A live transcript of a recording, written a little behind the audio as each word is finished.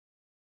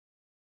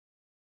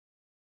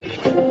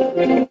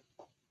Welcome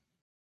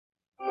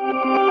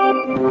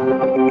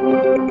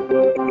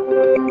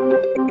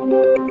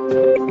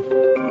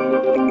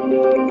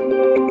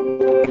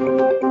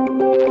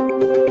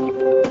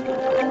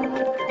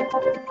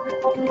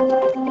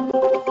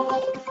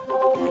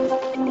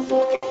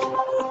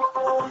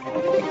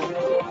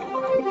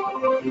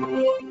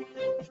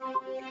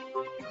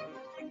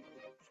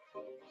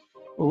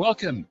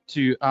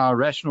to our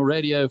Rational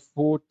Radio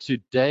for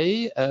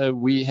today.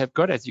 We have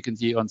got, as you can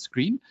see on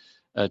screen,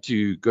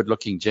 two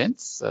good-looking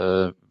gents,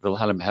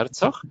 Wilhelm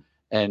Herzog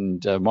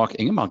and Mark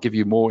Ingham. I'll give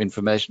you more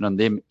information on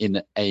them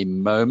in a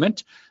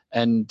moment.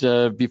 And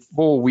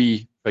before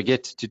we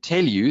forget to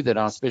tell you that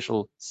our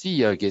special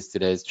CEO guest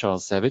today is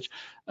Charles Savage,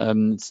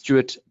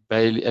 Stuart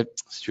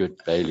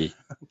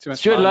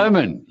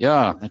Lohman.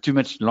 Yeah, too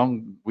much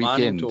long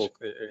weekend.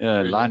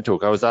 Lion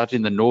talk. I was out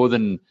in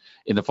the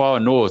far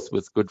north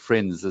with good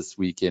friends this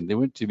weekend. There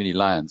weren't too many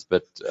lions,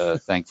 but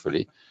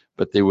thankfully,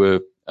 but there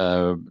were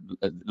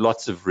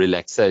lots of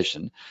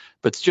relaxation.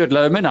 But Stuart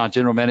Lohman, our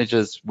general manager,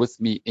 is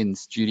with me in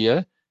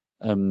studio.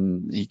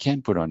 He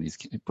can put on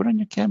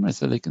your camera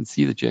so they can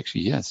see that you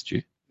actually hear,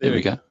 Stu. There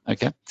we go.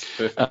 Okay.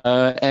 Perfect.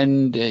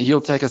 And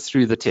he'll take us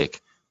through the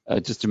tech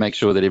just to make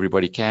sure that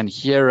everybody can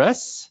hear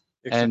us.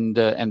 Excellent.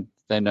 And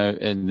they know,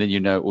 and then you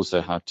know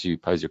also how to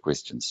pose your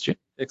questions, Stu.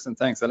 Excellent,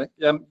 thanks, Alec.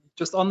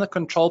 Just on the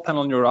control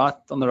panel on your right,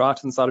 on the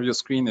right-hand side of your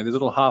screen, there's a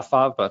little high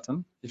five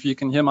button. If you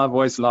can hear my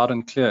voice loud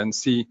and clear and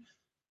see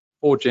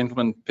 4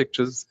 gentlemen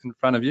pictures in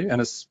front of you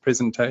and a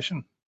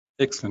presentation.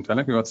 Excellent,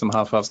 Alec. We've got some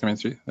high fives coming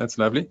through. That's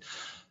lovely.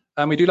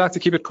 We do like to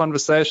keep it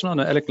conversational. I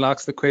know Alec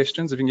likes the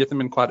questions. If you can get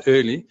them in quite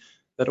early,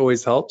 that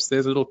always helps.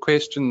 There's a little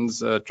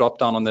questions drop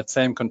down on that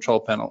same control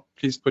panel.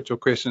 Please put your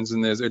questions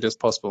in there as early as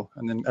possible,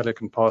 and then Alec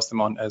can pass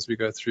them on as we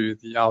go through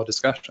our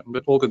discussion.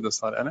 But all good this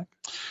side, Alec.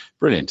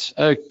 Brilliant.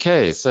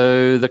 Okay,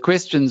 so the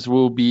questions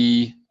will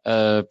be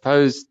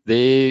posed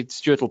there.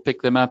 Stuart will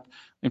pick them up.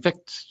 In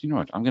fact, you know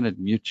what? I'm going to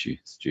mute you,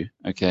 Stu.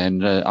 Okay,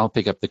 and I'll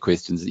pick up the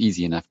questions.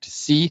 Easy enough to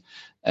see.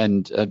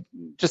 And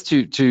just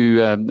to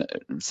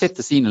set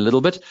the scene a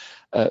little bit,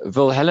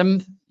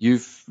 Wilhelm,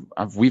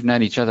 we've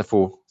known each other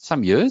for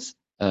some years.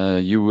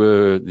 You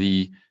were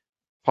the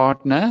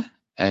partner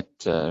at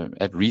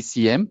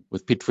RCM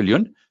with Piet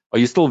Viljoen. Are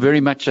you still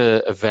very much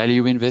a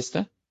value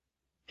investor?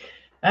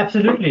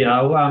 Absolutely.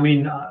 I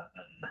mean,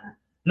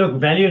 look,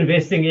 value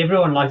investing,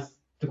 everyone likes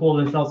to call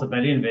themselves a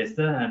value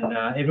investor, and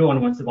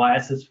everyone wants to buy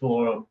assets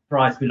for a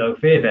price below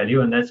fair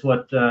value, and that's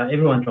what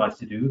everyone tries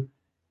to do.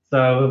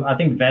 So I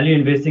think value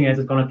investing has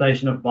a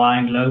connotation of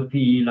buying low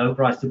PE, low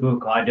price to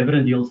book, high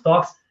dividend yield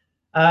stocks.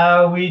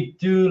 We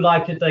do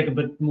like to take a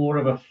bit more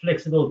of a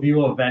flexible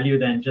view of value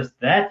than just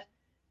that.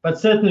 But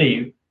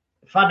certainly,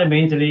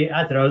 fundamentally,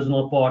 at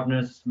Rosenthal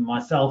Partners,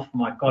 myself,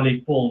 my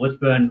colleague Paul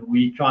Whitburn,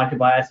 we try to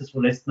buy assets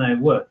for less than they're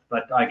worth.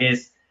 But I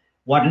guess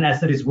what an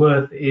asset is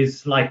worth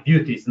is like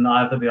beauty, it's in the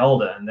eye of the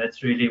beholder. And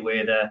that's really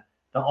where the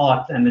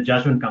art and the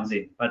judgment comes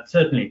in. But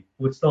certainly,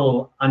 would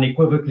still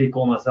unequivocally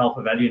call myself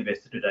a value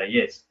investor today,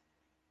 yes.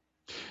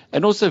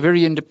 And also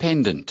very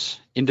independent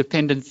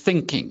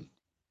thinking.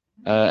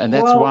 And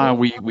that's why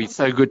it's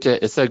so good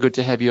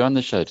to have you on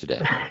the show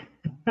today.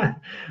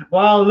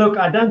 Well, look,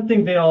 I don't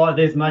think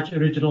there's much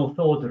original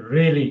thought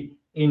really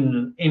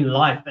in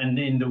life and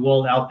in the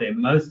world out there.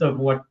 Most of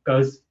what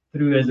goes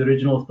through as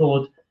original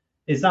thought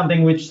is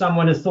something which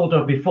someone has thought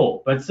of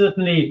before. But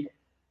certainly,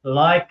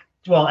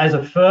 as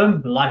a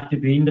firm, like to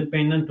be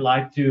independent,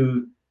 like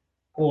to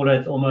call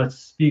it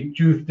almost speak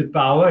truth to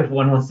power, if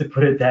one wants to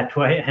put it that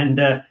way, and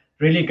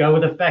really go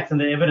with the facts and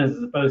the evidence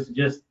as opposed to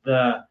just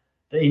the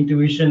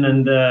intuition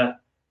and the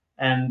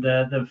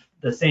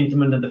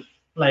sentiment and the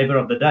flavor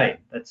of the day.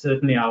 That's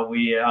certainly how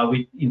we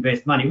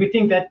invest money. We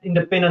think that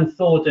independent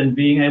thought and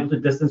being able to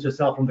distance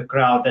yourself from the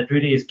crowd, that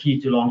really is key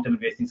to long-term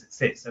investing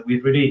success. So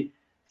we've really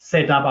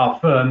set up our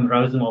firm,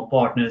 Rosenthal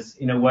Partners,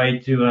 in a way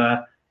to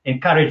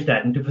encourage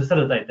that and to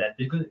facilitate that,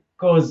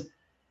 because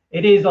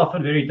it is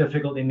often very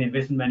difficult in the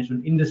investment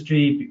management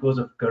industry because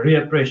of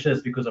career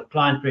pressures, because of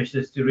client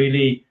pressures, to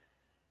really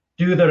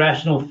do the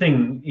rational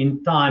thing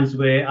in times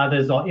where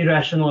others are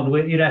irrational and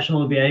where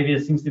irrational behavior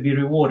seems to be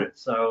rewarded.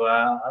 So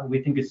we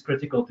think it's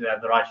critical to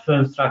have the right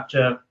firm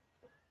structure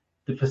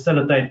to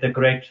facilitate the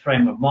correct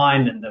frame of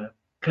mind and the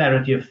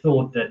clarity of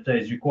thought that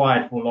is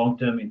required for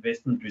long-term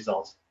investment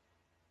results.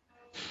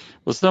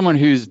 Well, someone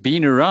who's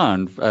been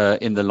around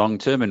in the long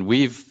term, and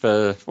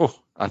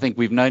I think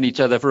we've known each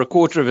other for a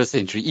quarter of a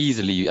century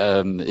easily,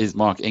 is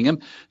Mark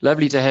Ingham.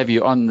 Lovely to have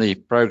you on the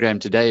program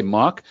today,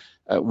 Mark.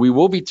 We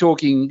will be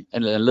talking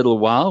in a little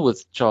while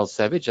with Charles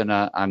Savage, and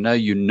I know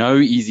you know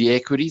Easy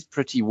Equities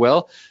pretty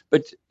well,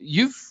 but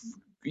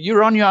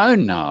you're on your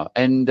own now,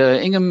 and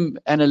Ingham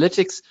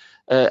Analytics,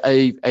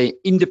 a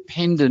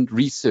independent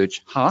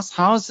research house.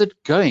 How's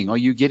it going? Are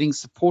you getting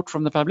support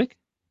from the public?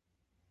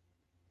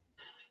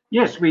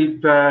 Yes, we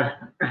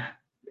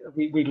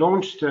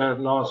launched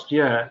last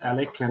year,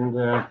 Alec,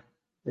 and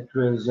it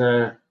was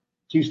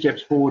 2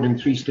 steps forward and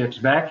 3 steps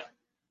back.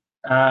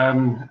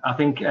 I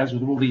think, as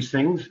with all these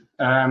things,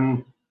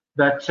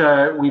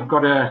 that we've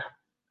got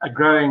a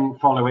growing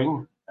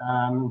following.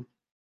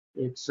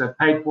 It's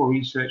paid for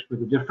research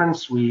with a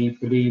difference. We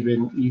believe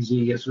in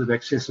easy sort of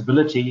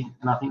accessibility,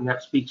 and I think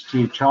that speaks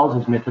to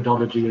Charles's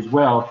methodology as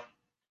well.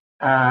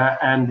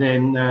 And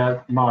then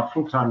my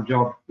full-time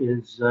job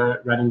is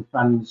running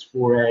funds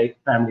for a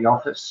family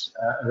office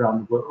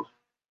around the world.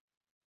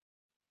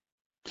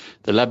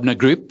 The Labner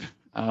Group,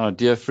 our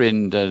dear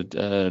friend,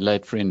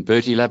 late friend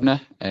Bertie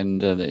Labner, and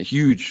the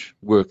huge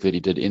work that he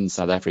did in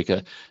South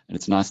Africa. And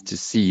it's nice to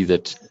see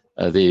that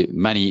the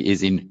money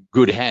is in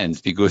good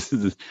hands, because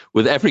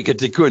with Africa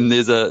Tikkun,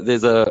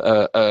 there's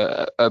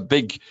a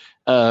big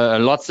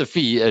lots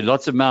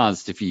of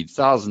mouths to feed,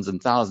 thousands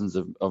and thousands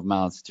of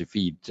mouths to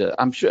feed.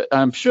 I'm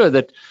sure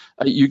that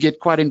you get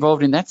quite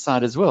involved in that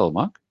side as well,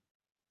 Mark.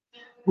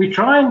 We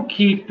try and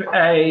keep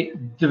a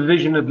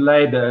division of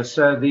labor.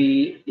 So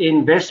the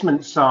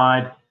investment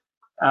side,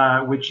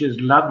 which is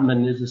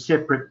Lubman, is a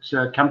separate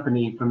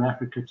company from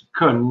Africa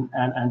Tikkun,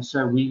 and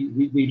so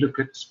we look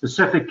at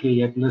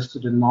specifically at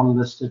listed and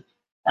non-listed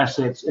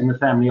assets in the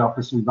family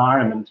office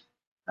environment.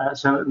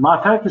 So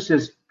my focus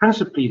is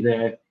principally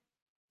there.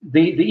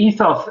 The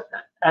ethos,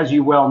 as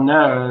you well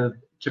know,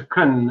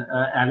 Tikkun,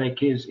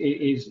 Alec,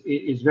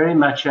 is very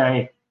much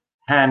a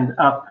hand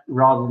up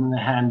rather than a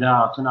hand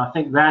out, and I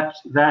think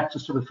that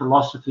sort of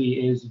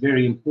philosophy is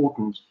very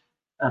important.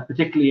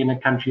 Particularly in a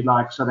country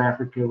like South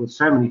Africa with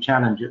so many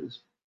challenges,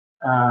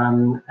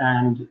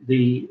 and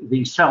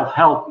the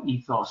self-help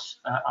ethos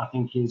I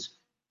think is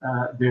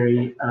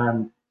very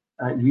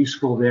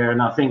useful there,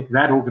 and I think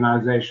that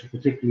organisation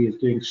particularly is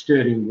doing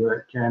sterling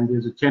work, and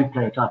there's a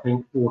template I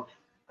think for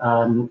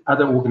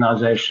other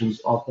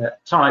organisations of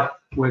that type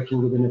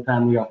working within a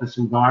family office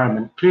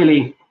environment.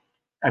 Clearly,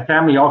 a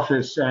family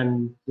office,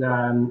 and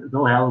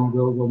Wilhelm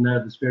will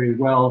know this very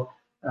well,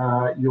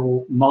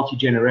 you're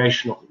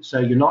multi-generational, so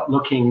you're not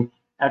looking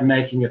at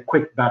making a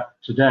quick buck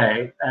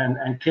today,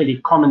 and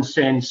clearly common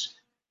sense,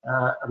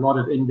 a lot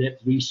of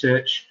in-depth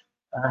research,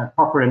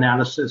 proper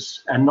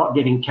analysis, and not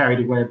getting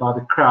carried away by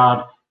the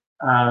crowd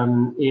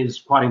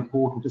is quite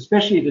important,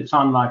 especially at a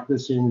time like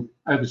this in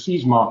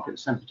overseas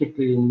markets, and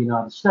particularly in the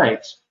United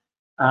States,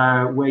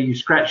 where you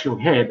scratch your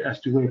head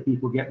as to where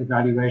people get the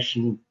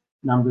valuation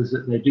numbers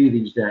that they do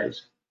these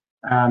days.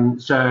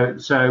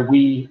 So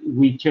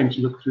we tend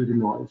to look through the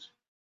noise.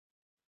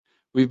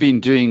 We've been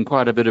doing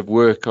quite a bit of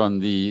work on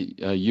the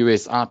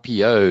US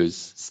IPOs,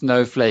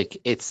 Snowflake,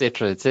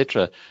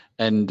 etc.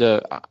 And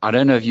I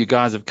don't know if you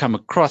guys have come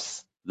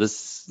across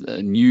this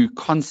new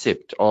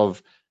concept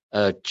of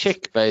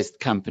check-based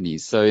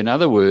companies. So in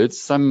other words,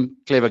 some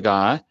clever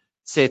guy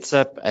sets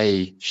up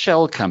a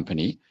shell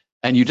company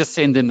and you just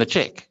send them the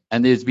check.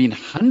 And there's been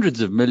hundreds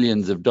of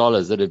millions of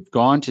dollars that have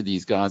gone to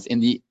these guys in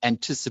the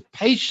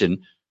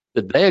anticipation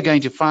that they are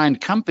going to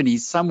find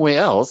companies somewhere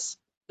else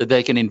that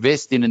they can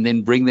invest in and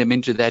then bring them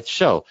into that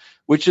shell,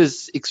 which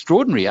is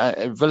extraordinary.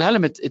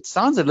 Wilhelm, it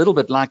sounds a little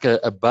bit like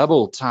a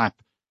bubble type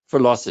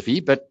philosophy,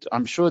 but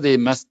I'm sure there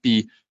must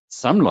be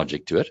some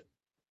logic to it.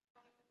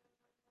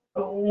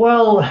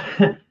 Well,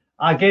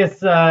 I guess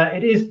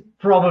it is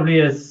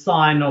probably a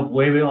sign of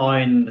where we are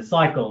in the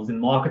cycles,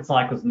 in market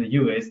cycles in the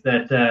US,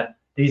 that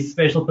these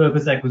special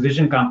purpose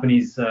acquisition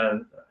companies,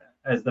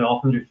 as they're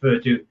often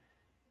referred to,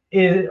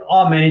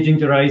 are managing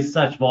to raise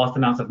such vast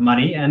amounts of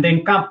money, and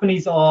then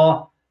companies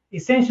are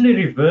essentially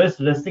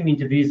reverse listing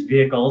into these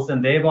vehicles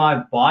and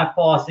thereby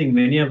bypassing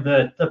many of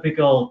the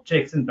typical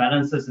checks and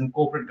balances and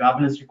corporate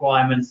governance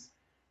requirements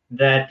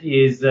that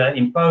is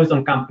imposed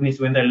on companies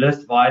when they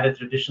list via the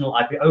traditional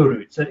IPO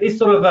route. So it is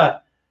sort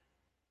of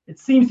it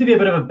seems to be a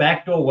bit of a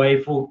backdoor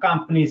way for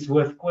companies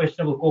with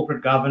questionable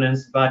corporate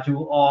governance, but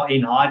who are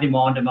in high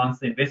demand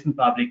amongst the investment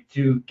public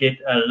to get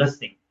a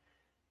listing.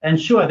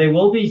 And sure, there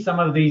will be some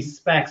of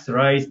these SPACs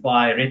raised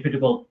by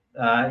reputable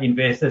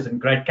investors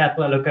and great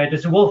capital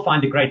allocators who will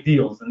find the great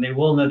deals, and there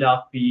will no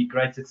doubt be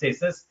great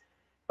successes.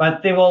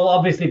 But there will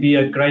obviously be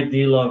a great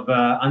deal of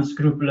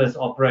unscrupulous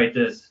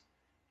operators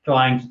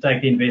trying to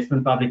take the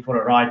investment public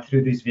for a ride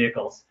through these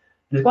vehicles.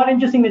 And it's quite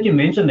interesting that you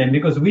mentioned them,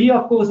 because we,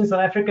 of course, in South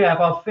Africa have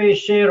our fair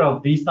share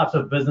of these types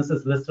of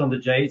businesses listed on the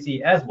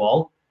JSE as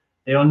well.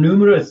 There are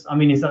numerous, I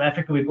mean, in South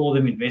Africa, we call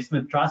them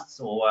investment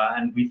trusts,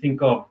 and we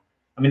think of,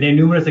 I mean, there are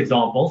numerous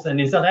examples. And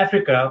in South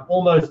Africa,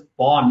 almost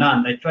bar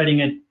none, they're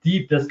trading at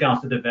deep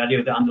discounts to the value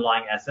of the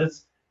underlying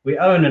assets. We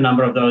own a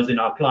number of those in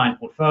our client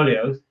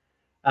portfolios.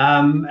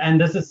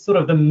 And this is sort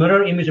of the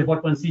mirror image of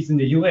what one sees in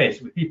the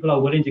US, where people are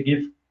willing to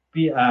give,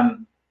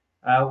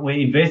 where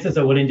investors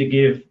are willing to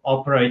give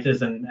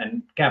operators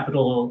and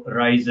capital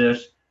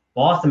raisers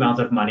vast amounts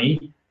of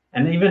money,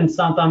 and even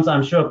sometimes,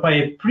 I'm sure,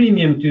 pay a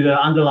premium to the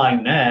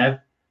underlying NAV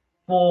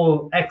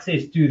for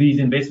access to these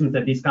investments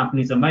that these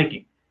companies are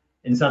making.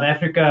 In South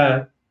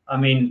Africa, I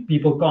mean,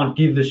 people can't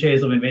give the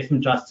shares of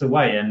investment trusts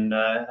away, and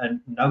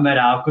no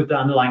matter how good the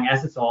underlying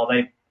assets are,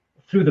 they,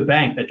 through the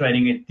bank, they're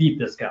trading at deep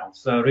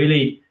discounts. So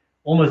really,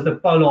 almost the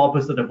polar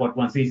opposite of what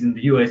one sees in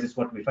the US is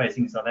what we're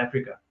facing in South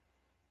Africa.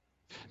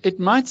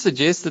 It might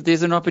suggest that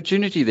there's an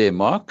opportunity there,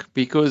 Mark,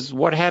 because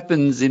what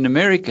happens in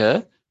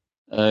America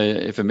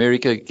If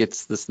America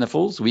gets the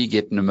sniffles, we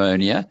get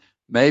pneumonia.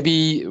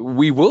 Maybe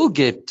we will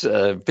get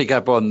pick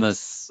up on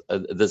this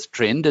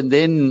trend, and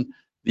then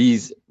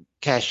these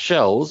cash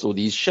shells or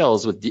these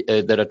shells with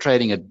that are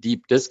trading at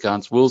deep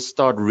discounts will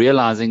start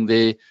realizing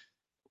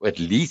at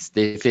least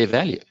their fair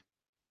value.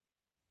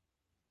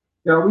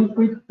 Yeah,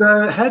 we've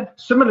had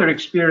similar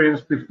experience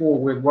before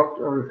with what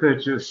are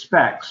referred to as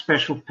SPACs,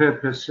 special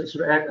purpose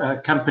sort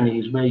of,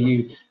 companies, where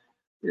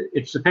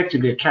it's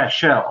effectively a cash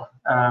shell,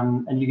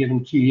 and you're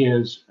given 2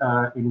 years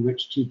in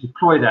which to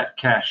deploy that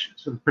cash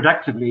sort of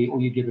productively, or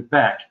you give it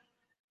back.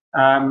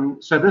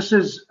 So this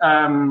is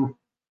a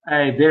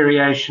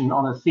variation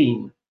on a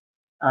theme.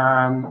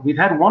 We've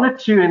had 1 or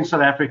 2 in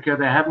South Africa.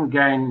 They haven't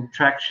gained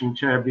traction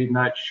terribly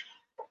much.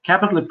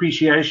 Capital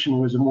appreciation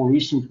was a more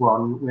recent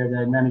one, where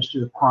they managed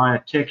to acquire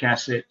tech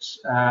assets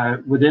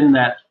within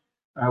that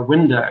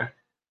window.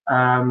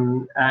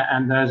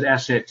 And those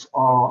assets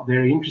are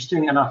very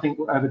interesting, and I think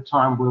over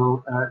time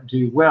will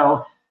do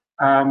well.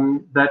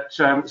 But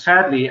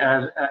sadly,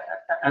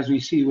 as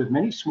we see with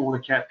many smaller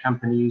cap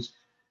companies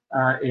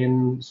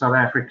in South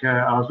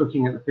Africa, I was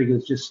looking at the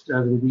figures just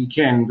over the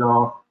weekend.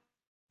 Our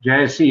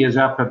JSE is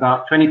up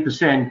about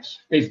 20%.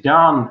 It's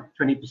down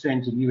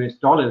 20% in US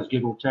dollars,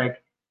 give or take,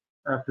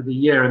 for the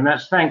year, and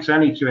that's thanks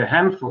only to a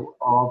handful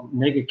of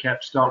mega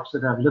cap stocks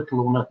that have little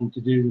or nothing to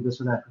do with the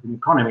South African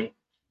economy.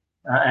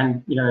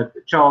 And you know,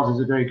 Charles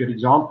is a very good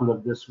example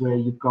of this, where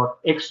you've got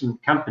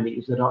excellent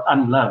companies that are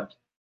unloved,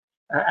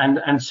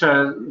 and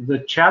so the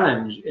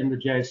challenge in the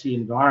JSE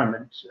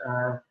environment,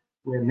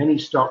 where many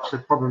stocks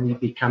have probably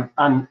become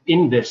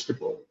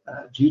uninvestable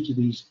due to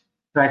these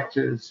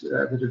factors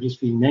that have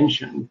just been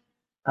mentioned.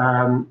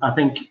 I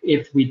think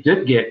if we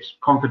did get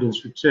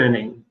confidence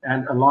returning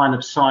and a line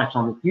of sight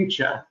on the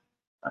future,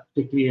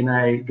 particularly in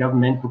a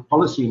governmental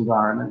policy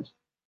environment,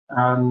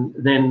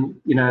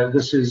 then you know,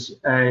 this is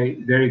a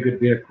very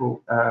good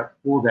vehicle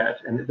for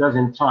that, and it does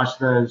entice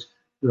those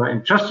who are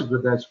entrusted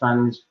with those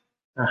funds,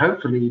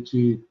 hopefully,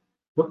 to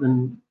put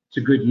them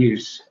to good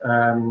use.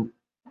 And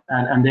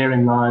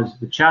therein lies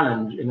the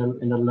challenge in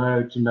a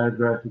low to no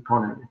growth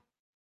economy.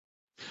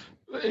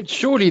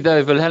 Surely,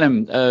 though,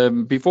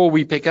 Wilhelm, before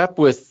we pick up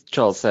with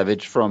Charles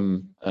Savage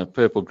from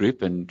Purple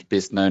Group, and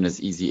best known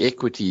as Easy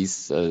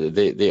Equities,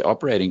 their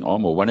operating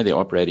arm, or one of their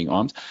operating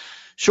arms,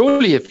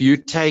 surely if you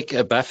take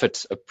a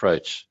Buffett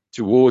approach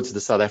towards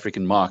the South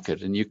African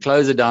market and you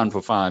close it down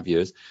for 5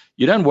 years,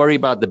 you don't worry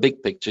about the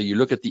big picture. You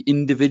look at the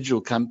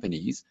individual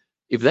companies.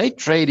 If they're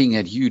trading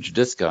at huge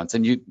discounts,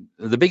 and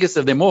the biggest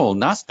of them all,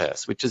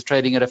 Naspers, which is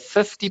trading at a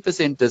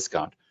 50%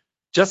 discount,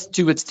 just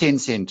to its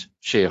 10-cent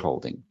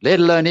shareholding, let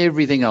alone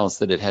everything else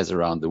that it has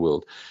around the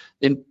world,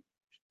 then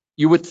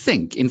you would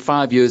think in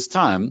 5 years'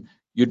 time,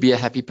 you'd be a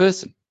happy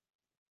person.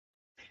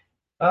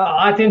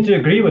 I tend to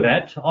agree with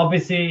that.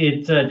 Obviously,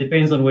 it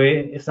depends on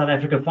where South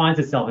Africa finds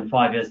itself in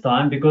 5 years'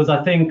 time, because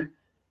I think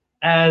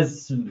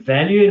as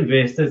value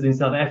investors in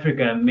South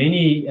Africa,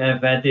 many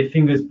have had their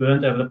fingers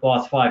burnt over the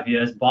past 5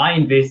 years by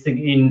investing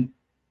in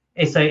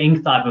SA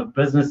Inc. type of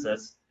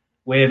businesses,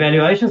 where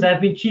valuations have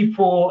been cheap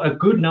for a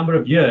good number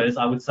of years,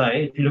 I would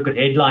say, if you look at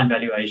headline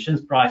valuations,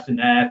 price to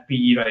NAV,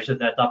 PE ratios,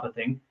 that type of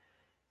thing.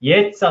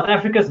 Yet South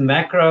Africa's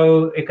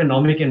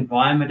macroeconomic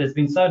environment has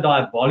been so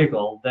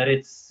diabolical that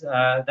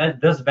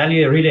that this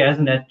value really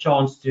hasn't had a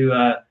chance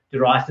to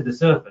rise to the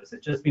surface.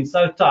 It's just been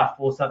so tough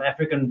for South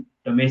African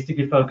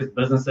domestically focused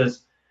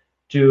businesses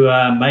to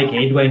make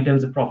headway in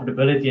terms of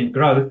profitability and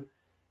growth,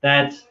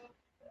 that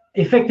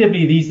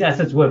effectively these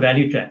assets were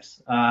value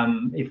traps.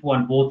 If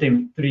one bought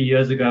them 3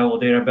 years ago or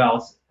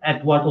thereabouts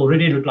at what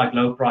already looked like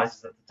low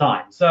prices at the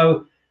time.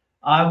 So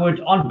I would,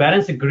 on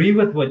balance, agree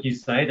with what you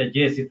say, that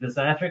yes, if the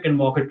South African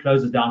market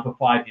closes down for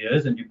 5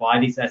 years and you buy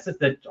these assets,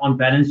 that on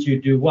balance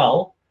you do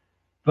well.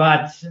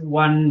 But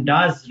one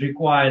does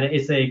require the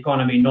SA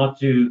economy not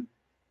to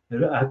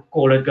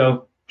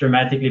go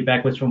dramatically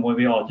backwards from where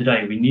we are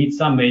today. We need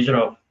some measure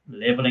of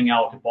leveling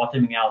out,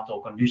 bottoming out,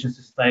 or conditions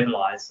to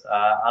stabilize.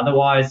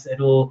 Otherwise,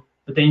 it'll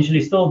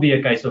potentially still be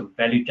a case of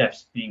value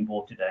traps being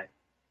bought today.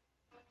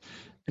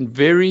 And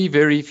very,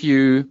 very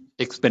few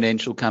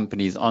exponential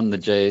companies on the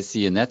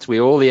JSE, and that's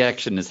where all the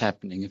action is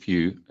happening if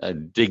you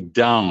dig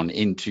down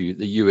into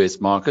the US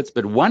markets.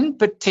 But one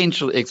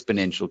potential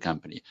exponential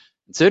company,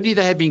 and certainly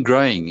they have been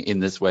growing in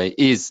this way,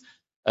 is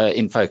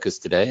in focus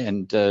today.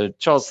 And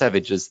Charles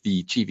Savage is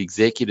the chief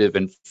executive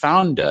and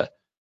founder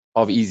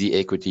of Easy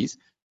Equities.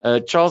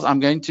 Charles,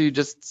 I'm going to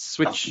just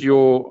switch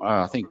your,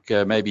 I think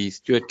maybe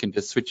Stuart can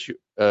just switch,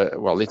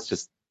 well,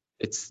 let's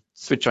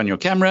switch on your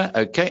camera.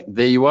 Okay,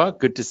 there you are.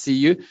 Good to see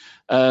you.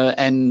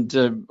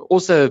 And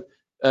also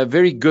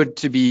very good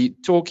to be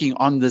talking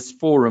on this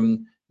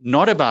forum,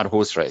 not about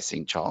horse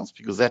racing, Charles,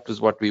 because that was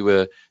what we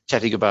were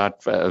chatting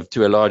about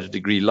to a large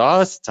degree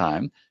last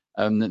time.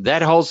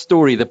 That whole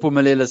story, the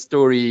Phumelela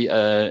story,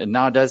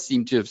 now does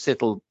seem to have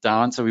settled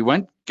down, so we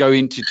won't go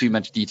into too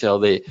much detail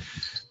there.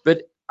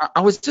 But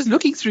I was just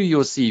looking through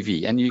your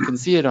CV, and you can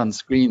see it on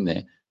screen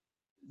there,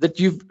 that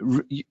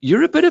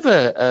you're a bit of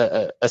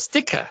a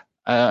sticker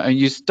and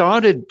you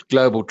started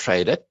Global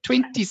Trader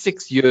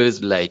 26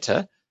 years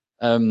later.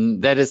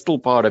 That is still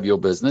part of your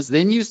business.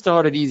 Then you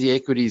started Easy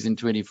Equities in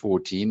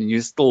 2014, and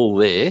you're still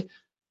there.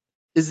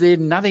 Is there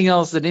nothing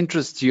else that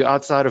interests you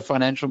outside of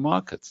financial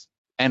markets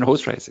and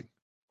horse racing?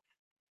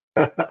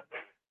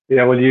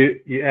 Yeah, well,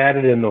 you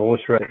added in the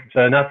horse racing.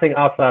 So nothing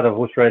outside of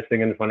horse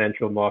racing and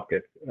financial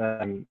markets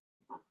from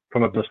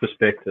a business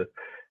perspective.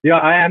 Yeah,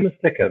 I am a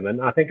sticker, man.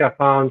 I think I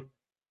found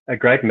a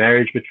great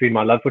marriage between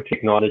my love for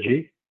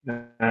technology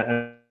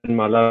and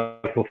my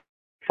love for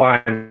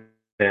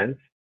finance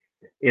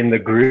in the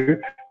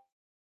group.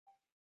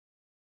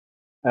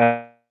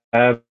 And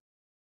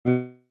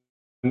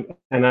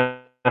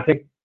I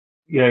think,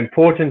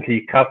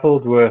 importantly,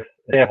 coupled with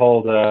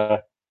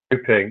shareholder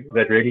grouping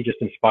that really just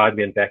inspired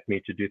me and backed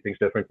me to do things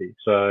differently.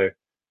 So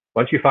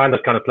once you find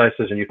those kind of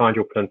places and you find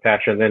your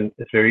passion, then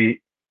it's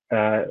very,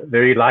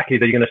 very likely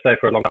that you're going to stay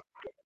for a long time.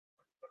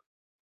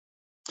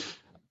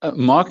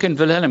 Mark and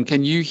Wilhelm,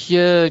 can you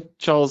hear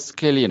Charles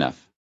clearly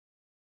enough?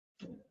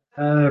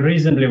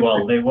 Reasonably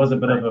well. There was a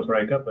bit of a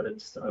breakup, but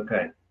it's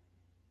okay.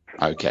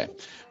 Okay.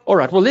 All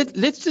right. Well,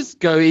 let's just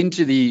go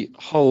into the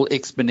whole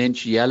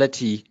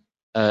exponentiality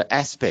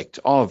aspect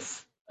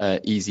of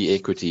Easy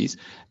Equities.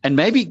 And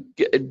maybe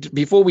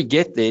before we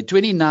get there,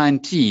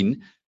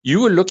 2019,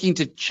 you were looking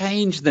to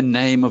change the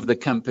name of the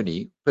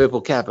company,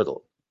 Purple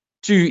Capital,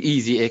 to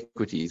Easy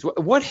Equities.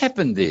 What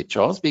happened there,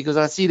 Charles? Because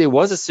I see there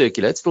was a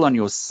circular. It's still on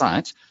your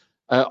site.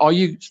 Are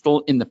you still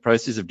in the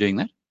process of doing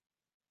that?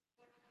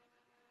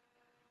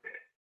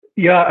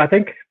 Yeah, I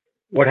think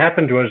what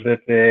happened was that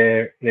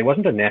there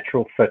wasn't a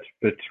natural fit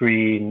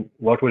between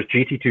what was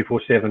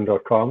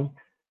GT247.com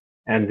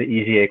and the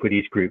Easy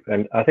Equities Group.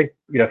 And I think,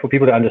 for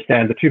people to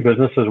understand the two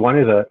businesses, one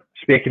is a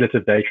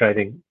speculative day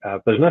trading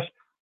business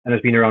and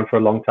has been around for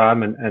a long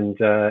time. And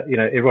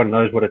everyone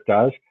knows what it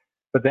does.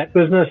 But that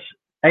business,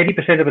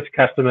 80% of its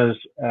customers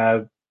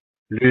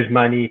lose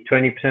money,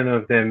 20%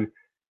 of them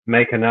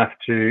make enough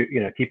to,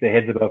 keep their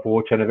heads above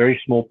water, and a very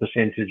small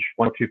percentage,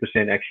 1 or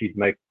 2%, actually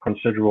make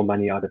considerable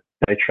money out of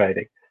day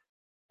trading.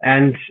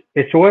 And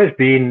it's always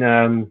been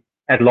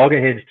at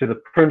loggerheads to the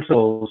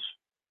principles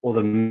or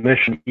the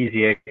mission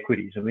Easy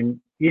Equities. I mean,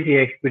 Easy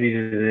Equities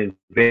is an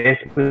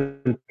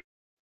investment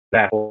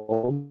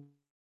platform.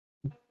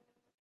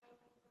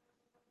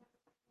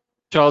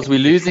 Charles, we're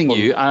losing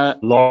you.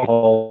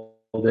 Long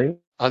holding.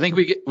 I think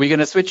we're going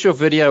to switch your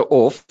video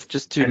off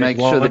just to make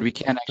sure that we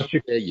can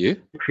actually hear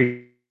you.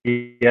 Create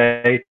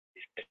an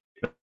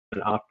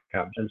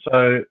outcome. And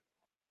so,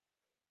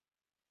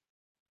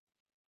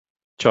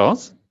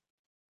 Charles?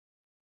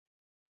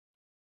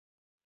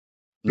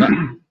 No,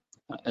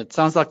 it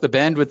sounds like the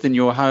bandwidth in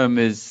your home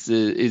is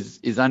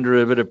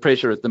under a bit of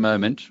pressure at the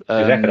moment.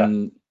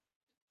 Exactly.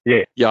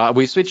 Yeah,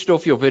 we switched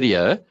off your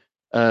video.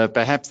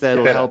 Perhaps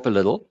that'll help a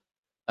little.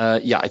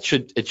 Yeah,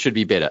 it should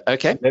be better.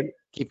 Okay,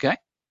 keep going.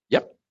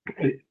 Yep.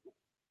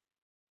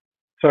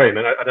 Sorry,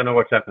 man, I don't know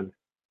what's happened.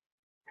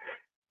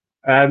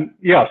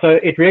 Yeah, so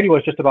it really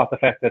was just about the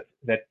fact that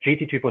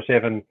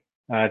GT247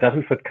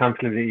 doesn't fit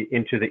comfortably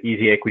into the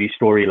Easy Equity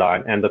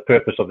storyline and the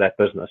purpose of that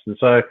business. And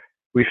so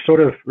we've sort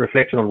of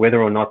reflected on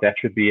whether or not that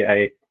should be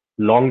a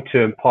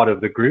long-term part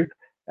of the group.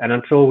 And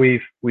until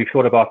we've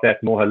thought about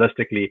that more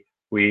holistically,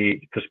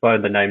 we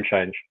postponed the name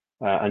change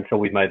until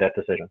we've made that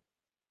decision.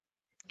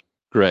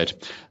 Great.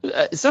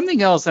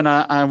 Something else, and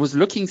I was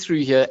looking through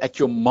here at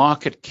your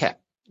market cap.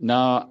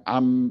 Now,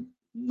 I'm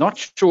not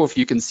sure if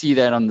you can see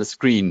that on the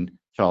screen,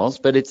 Charles,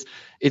 but it's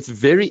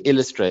very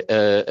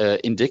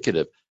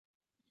indicative.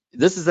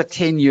 This is a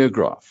 10-year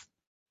graph,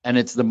 and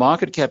it's the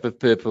market cap of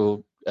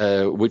Purple,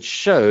 which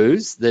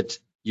shows that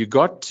you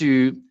got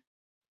to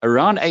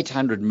around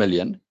 800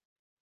 million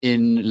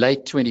in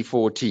late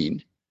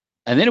 2014,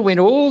 and then it went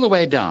all the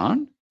way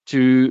down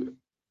to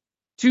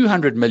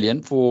 200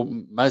 million for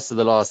most of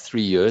the last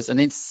 3 years, and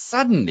then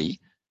suddenly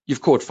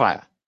you've caught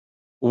fire.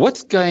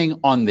 What's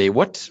going on there?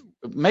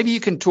 Maybe you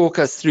can talk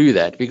us through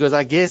that, because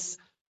I guess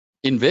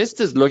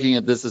investors looking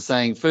at this are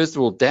saying, first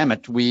of all, damn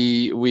it,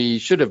 we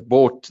should have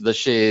bought the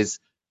shares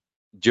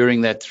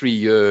during that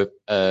 3-year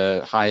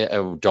high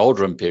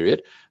doldrum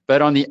period.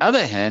 But on the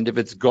other hand, if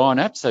it's gone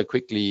up so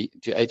quickly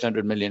to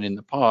 800 million in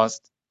the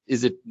past,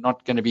 is it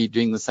not going to be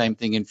doing the same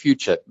thing in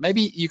future?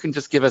 Maybe you can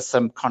just give us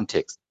some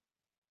context.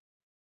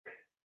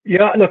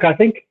 Yeah, look, I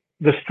think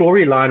the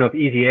storyline of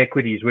Easy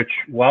Equities, which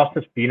whilst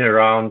it's been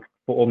around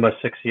for almost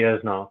 6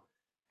 years now,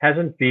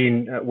 hasn't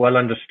been well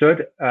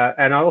understood.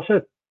 And I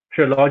also,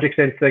 to a large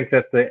extent, think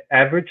that the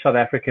average South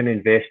African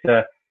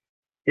investor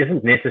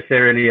isn't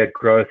necessarily a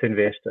growth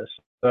investor.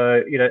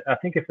 So, I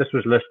think if this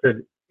was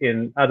listed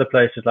in other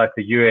places like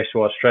the US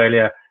or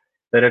Australia,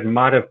 that it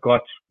might have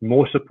got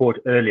more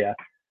support earlier.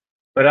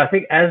 But I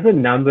think as the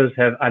numbers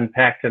have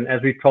unpacked, and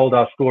as we've told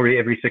our story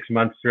every 6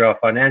 months through our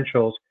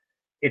financials,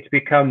 it's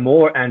become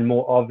more and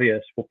more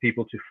obvious for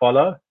people to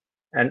follow.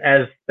 And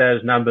as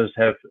those numbers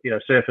have,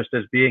 surfaced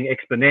as being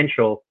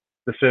exponential,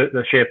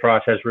 the share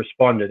price has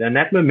responded. And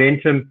that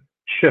momentum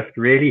shift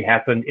really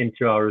happened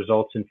into our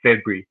results in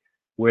February,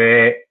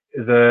 where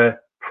the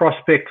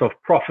prospect of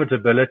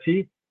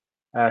profitability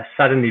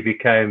suddenly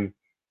became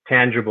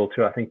tangible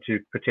to, I think, to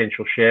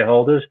potential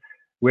shareholders,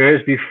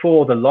 whereas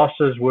before the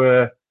losses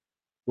were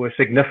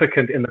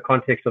significant in the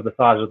context of the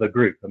size of the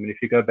group. I mean, if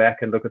you go back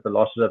and look at the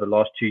losses over the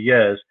last 2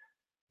 years,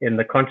 in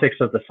the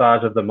context of the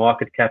size of the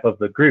market cap of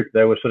the group,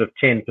 they were sort of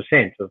 10%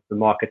 of the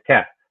market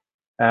cap.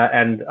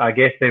 And I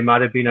guess there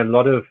might have been a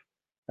lot of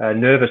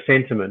nervous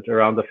sentiment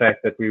around the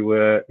fact that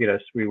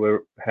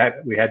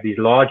we had these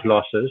large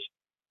losses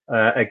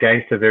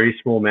against a very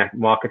small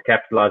market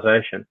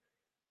capitalization.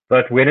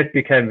 But when it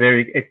became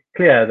very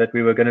clear that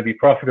we were going to be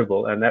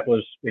profitable, and it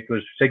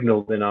was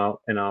signaled in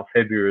our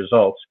February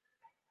results,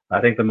 I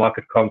think the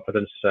market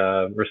confidence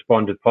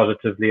responded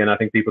positively, and I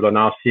think people are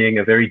now seeing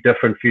a very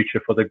different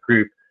future for the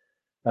group.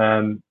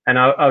 And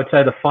I would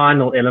say the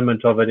final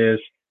element of it is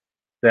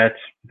that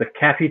the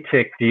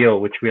Capitec deal,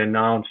 which we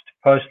announced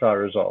post our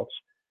results,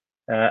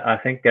 I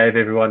think gave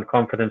everyone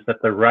confidence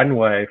that the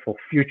runway for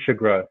future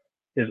growth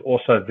is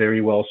also very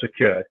well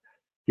secured,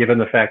 given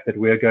the fact that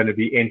we're going to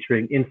be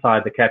entering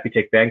inside the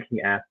Capitec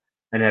banking app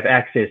and have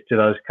access to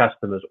those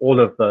customers, all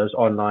of those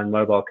online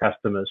mobile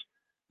customers,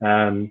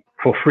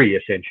 for free,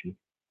 essentially.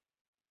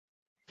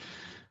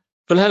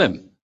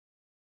 Wilhelm,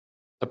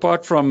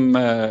 apart from,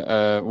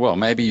 well,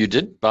 maybe you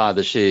did buy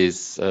the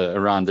shares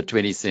around the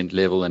 20-cent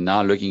level and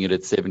now looking at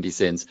it 70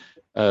 cents.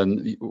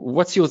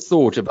 What's your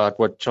thought about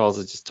what Charles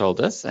has just told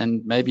us?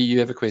 And maybe you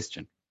have a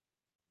question.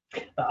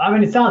 I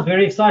mean, it sounds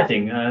very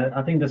exciting.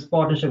 I think this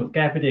partnership with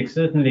Capitec,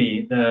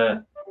 certainly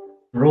the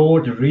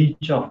broad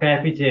reach of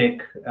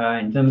Capitec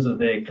in terms of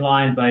their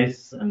client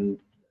base and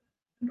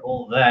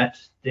all that,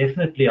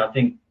 definitely, I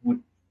think,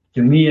 would,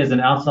 to me as an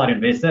outside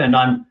investor, and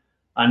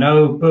I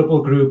know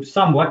Purple Group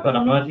somewhat, but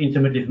I'm not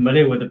intimately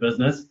familiar with the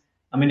business.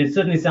 I mean, it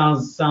certainly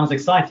sounds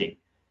exciting.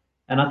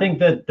 And I think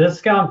that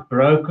discount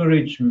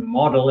brokerage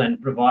model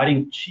and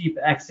providing cheap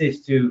access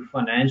to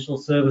financial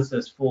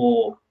services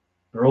for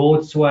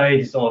broad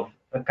swathes of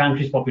a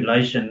country's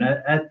population,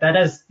 that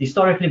has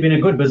historically been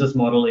a good business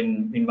model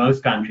in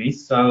most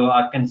countries. So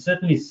I can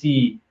certainly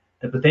see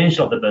the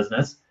potential of the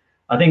business.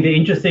 I think the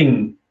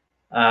interesting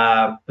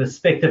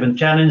perspective and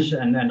challenge,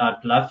 and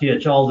I'd love to hear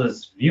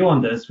Charles's view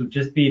on this, would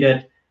just be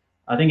that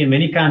I think in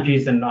many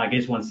countries, and I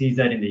guess one sees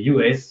that in the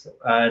US,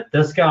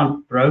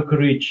 discount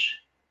brokerage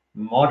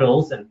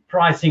models and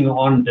pricing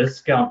on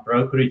discount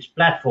brokerage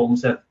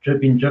platforms have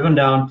been driven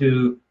down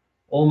to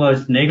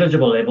almost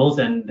negligible levels,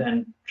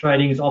 and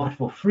trading is offered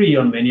for free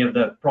on many of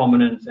the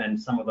prominent and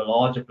some of the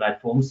larger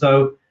platforms.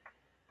 So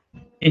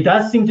it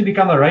does seem to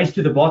become a race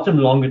to the bottom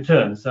longer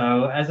term.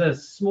 So as a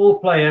small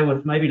player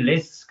with maybe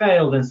less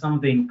scale than some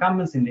of the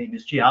incumbents in the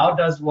industry, how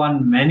does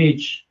one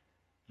manage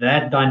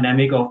that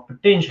dynamic of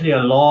potentially a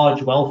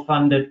large,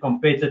 well-funded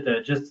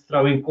competitor just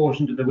throwing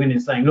caution to the wind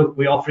and saying, look,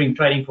 we're offering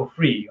trading for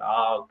free,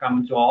 come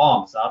into our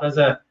arms? How does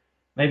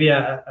maybe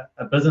a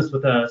business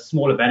with a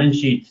smaller balance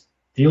sheet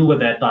deal with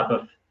that type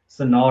of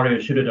scenario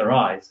should it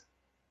arise?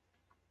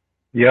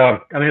 Yeah,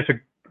 I mean, it's a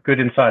good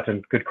insight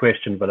and good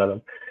question,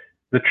 but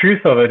the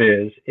truth of it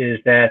is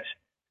that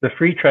the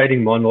free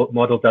trading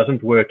model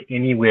doesn't work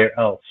anywhere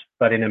else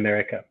but in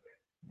America.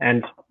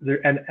 And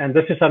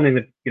this is something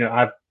that,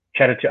 I've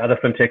chatted to other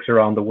fintechs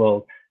around the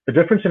world. The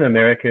difference in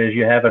America is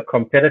you have a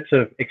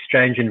competitive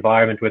exchange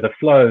environment where the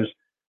flows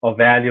are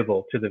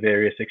valuable to the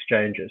various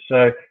exchanges.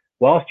 So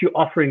whilst you're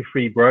offering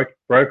free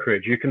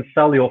brokerage, you can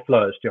sell your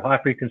flows to high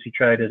frequency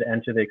traders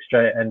and to the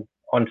exchange and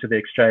onto the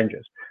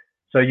exchanges.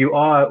 So you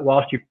are,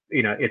 whilst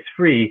it's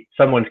free,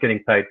 someone's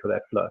getting paid for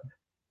that flow.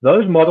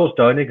 Those models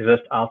don't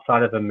exist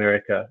outside of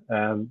America.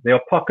 There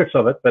are pockets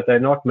of it, but they're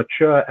not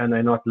mature and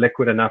they're not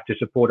liquid enough to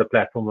support a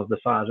platform of the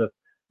size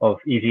of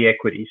Easy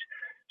Equities.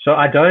 So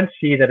I don't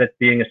see that it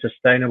being a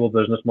sustainable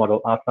business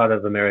model outside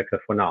of America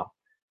for now.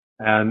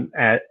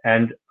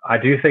 And I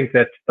do think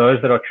that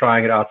those that are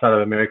trying it outside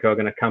of America are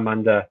going to come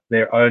under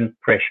their own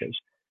pressures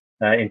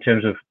in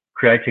terms of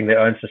creating their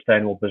own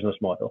sustainable business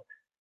model.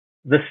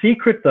 The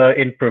secret, though,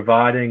 in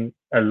providing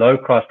a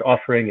low-cost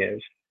offering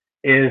is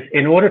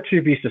in order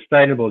to be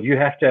sustainable, you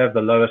have to have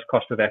the lowest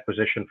cost of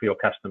acquisition for your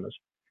customers.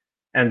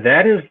 And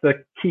that is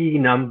the key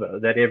number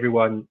that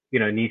everyone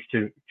needs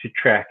to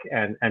track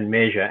and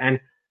measure. And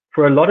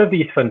for a lot of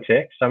these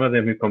fintechs, some of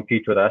them who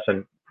compete with us,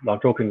 and I'm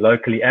talking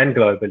locally and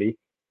globally,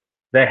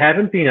 they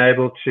haven't been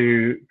able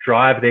to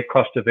drive their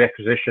cost of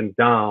acquisition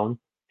down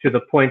to the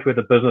point where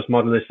the business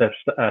model is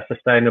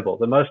sustainable.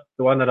 The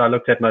one that I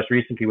looked at most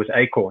recently was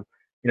Acorn.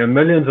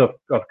 Millions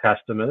of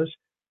customers,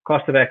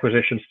 cost of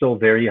acquisition still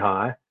very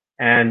high,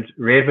 and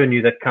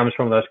revenue that comes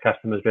from those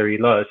customers very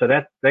low. So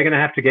that they're going to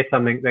have to get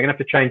something. They're going to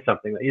have to change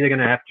something. They're either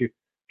going to have to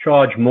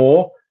charge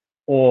more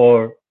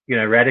or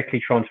radically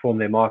transform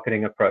their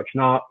marketing approach.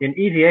 Now, in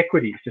Easy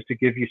Equities, just to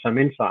give you some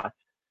insights,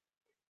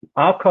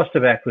 our cost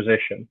of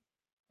acquisition,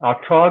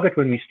 our target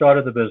when we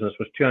started the business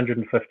was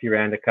 250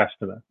 Rand a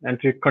customer. And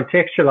to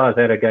contextualize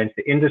that against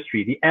the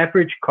industry, the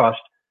average cost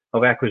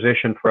of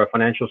acquisition for a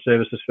financial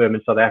services firm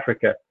in South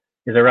Africa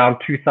is around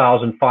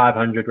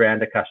 2,500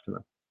 Rand a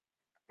customer.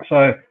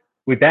 So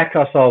we backed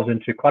ourselves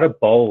into quite a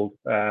bold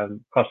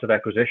cost of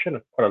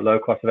acquisition, quite a low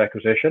cost of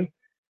acquisition.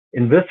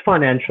 In this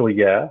financial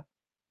year,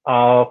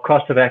 our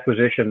cost of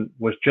acquisition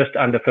was just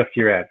under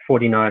 50 Rand,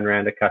 49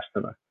 Rand a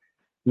customer.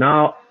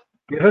 Now,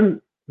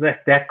 given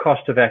that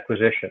cost of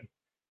acquisition,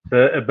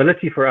 the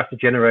ability for us to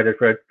generate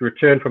a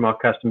return from our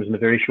customers in a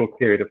very short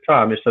period of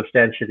time is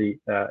substantially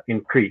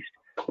increased.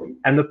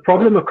 And the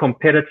problem a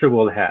competitor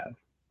will have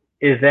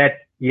is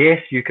that, yes,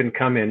 you can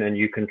come in and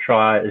you can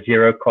try a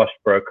zero cost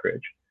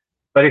brokerage,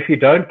 but if you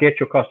don't get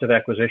your cost of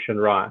acquisition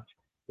right,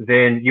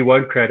 then you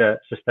won't create a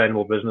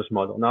sustainable business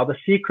model. Now, the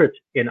secret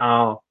in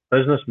our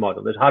business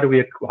model is how do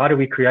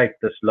we create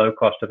this low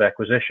cost of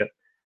acquisition?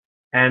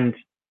 And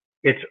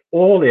it's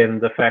all in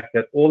the fact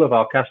that all of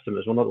our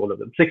customers, well, not all of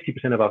them,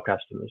 60% of our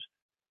customers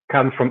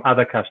come from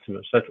other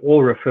customers. So it's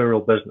all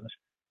referral business.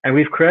 And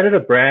we've created a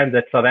brand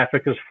that South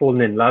Africa's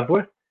fallen in love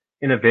with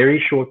in a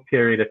very short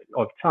period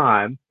of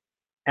time.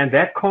 And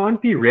that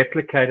can't be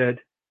replicated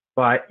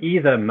by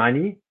either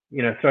money,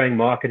 throwing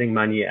marketing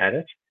money at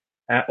it,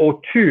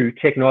 or two,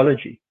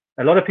 technology.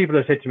 A lot of people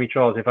have said to me,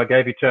 Charles, if I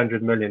gave you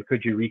 200 million,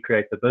 could you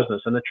recreate the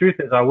business? And the truth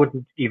is I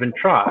wouldn't even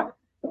try,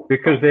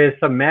 because there's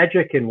some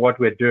magic in what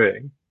we're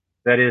doing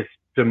that is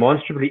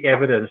demonstrably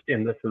evidenced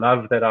in this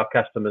love that our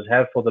customers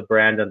have for the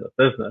brand and the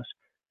business,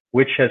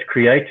 which has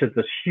created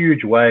this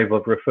huge wave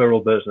of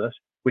referral business,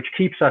 which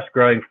keeps us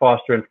growing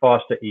faster and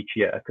faster each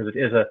year, because it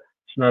is a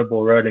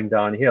snowball rolling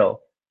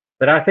downhill.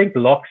 But I think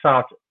locks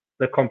out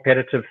the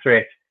competitive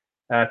threat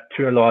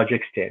to a large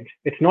extent.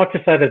 It's not to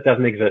say that it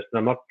doesn't exist, and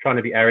I'm not trying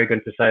to be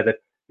arrogant to say that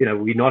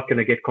we're not going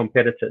to get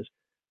competitors,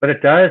 but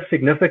it does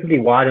significantly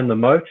widen the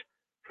moat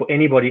for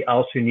anybody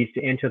else who needs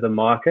to enter the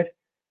market,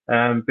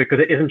 because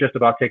it isn't just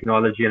about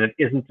technology and it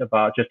isn't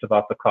just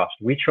about the cost.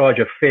 We charge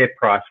a fair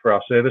price for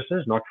our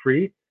services, not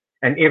free,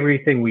 and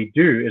everything we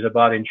do is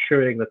about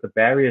ensuring that the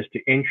barriers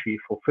to entry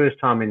for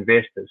first-time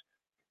investors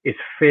is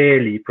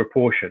fairly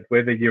proportioned,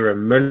 whether you're a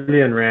R1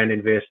 million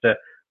investor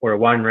or a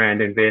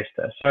R1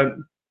 investor.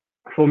 So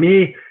for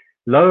me,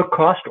 low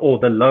cost or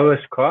the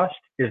lowest cost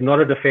is not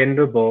a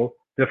defendable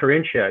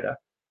differentiator.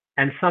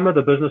 And some of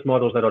the business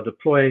models that are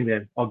deploying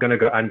them are going to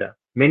go under.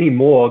 Many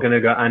more are going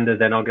to go under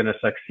than are going to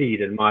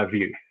succeed, in my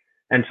view.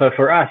 And so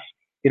for us,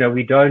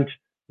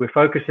 we're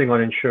focusing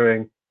on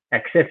ensuring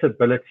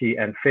accessibility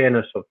and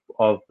fairness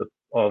of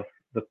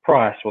the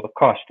price or the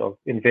cost of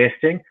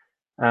investing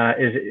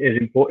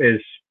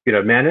is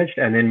managed.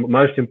 And then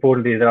most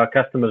importantly, that our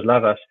customers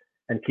love us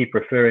and keep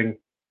referring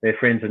their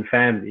friends and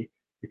family,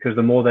 because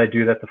the more they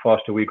do that, the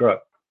faster we grow.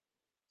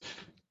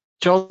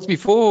 Charles,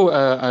 before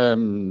I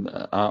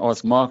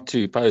ask Mark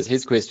to pose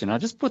his question, I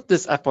just put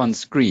this up on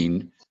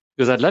screen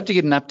because I'd love to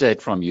get an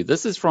update from you.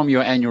 This is from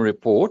your annual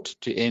report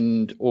to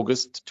end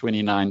August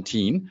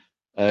 2019.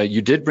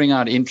 You did bring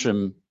out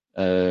interim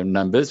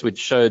numbers, which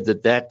showed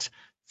that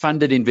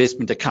funded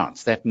investment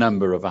accounts, that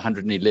number of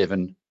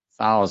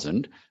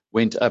 111,000,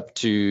 went up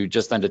to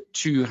just under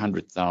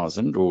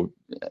 200,000, or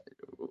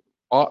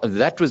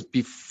that was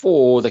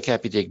before the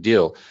Capitec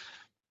deal.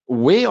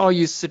 Where are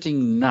you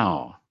sitting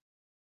now?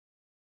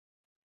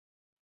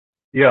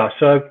 Yeah,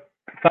 so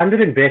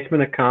funded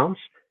investment accounts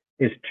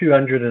is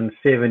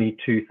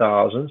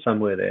 272,000,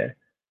 somewhere there,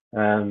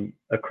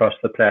 across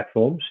the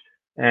platforms.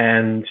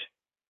 And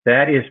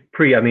that is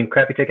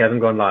Capitec hasn't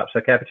gone live.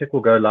 So Capitec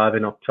will go live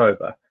in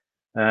October.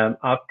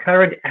 Our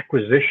current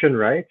acquisition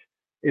rate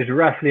is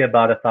roughly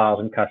about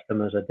 1,000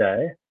 customers a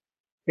day.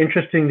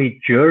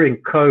 Interestingly, during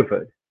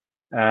COVID,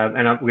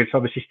 and we're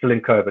obviously still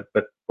in COVID,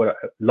 but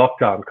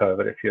lockdown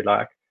COVID, if you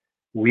like,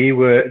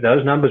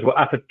 those numbers were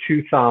up at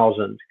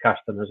 2,000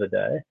 customers a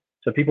day.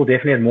 So people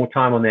definitely had more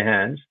time on their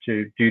hands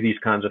to do these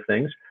kinds of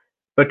things.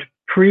 But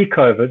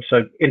pre-COVID,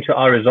 so into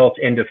our results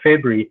end of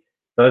February,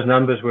 those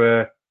numbers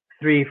were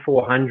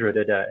 300-400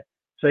 a day.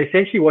 So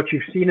essentially what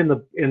you've seen in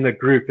the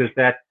group is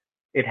that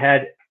it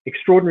had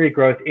extraordinary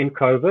growth in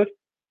COVID,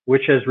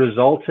 which has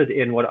resulted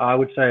in what I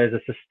would say is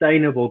a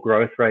sustainable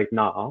growth rate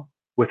now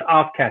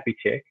without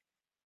Capitec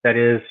that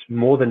is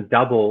more than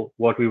double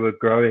what we were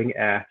growing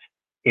at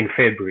in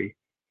February.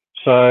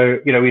 So,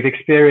 we've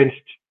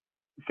experienced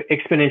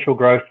exponential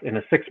growth in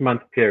a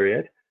 6-month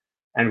period,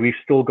 and we've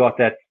still got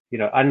that,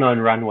 unknown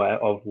runway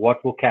of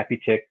what will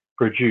Capitec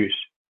produce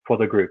for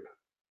the group.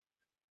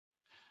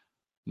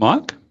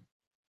 Mark?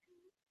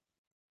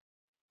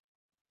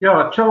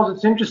 Yeah, Charles,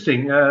 it's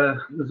interesting.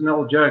 There's an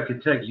old joke,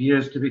 it takes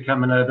years to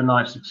become an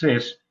overnight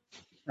success.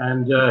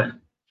 And I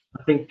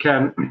think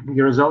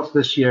your results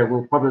this year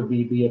will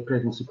probably be a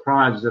pleasant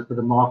surprise for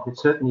the market.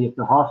 Certainly if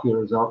the half-year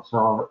results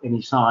are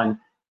any sign,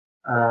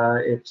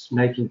 it's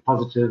making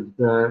positive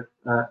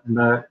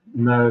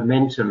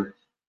momentum.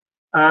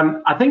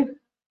 I think,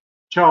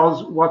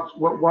 Charles,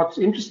 what's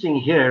interesting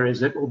here is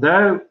that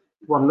although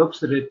one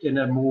looks at it in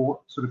a more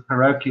sort of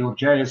parochial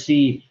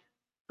JSE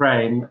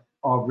frame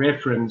of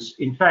reference,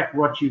 in fact,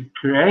 what you've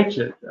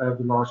created over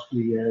the last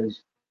few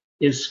years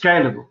is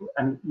scalable.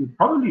 And you're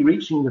probably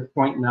reaching the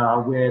point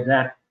now where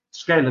that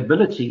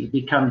scalability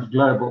becomes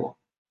global.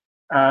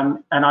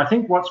 And I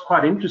think what's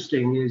quite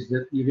interesting is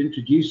that you've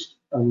introduced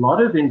a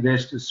lot of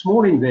investors,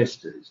 small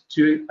investors,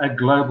 to a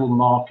global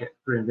market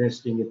for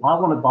investing. If I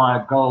want to buy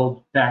a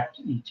gold-backed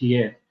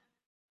ETF,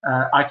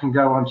 I can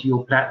go onto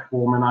your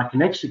platform and I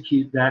can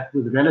execute that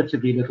with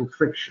relatively little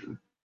friction.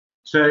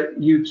 So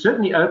you've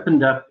certainly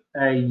opened up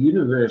a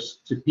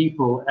universe to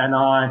people, and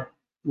I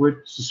would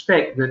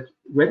suspect that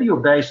whether you're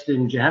based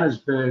in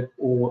Johannesburg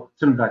or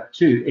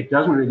Timbuktu, it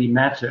doesn't really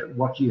matter.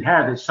 What you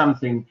have is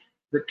something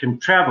that can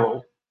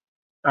travel,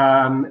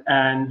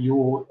 and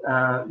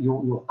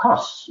your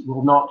costs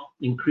will not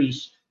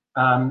increase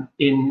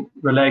in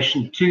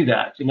relation to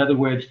that. In other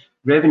words,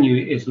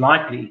 revenue is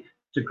likely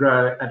to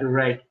grow at a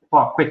rate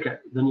far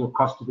quicker than your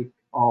cost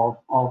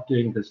of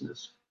doing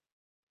business.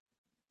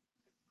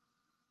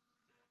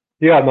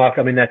 Yeah, Mark,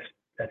 I mean, that's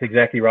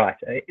exactly right.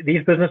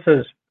 These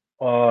businesses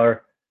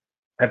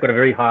have got a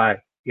very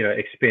high,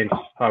 expense,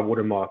 high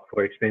watermark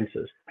for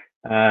expenses.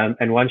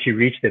 And once you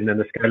reach them, then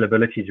the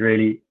scalability is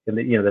really,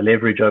 the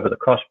leverage over the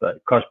cost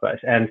base.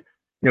 And,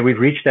 we've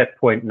reached that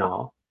point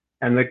now.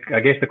 And I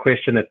guess the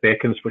question that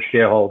beckons for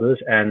shareholders,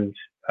 and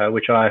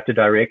which I have to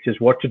direct, is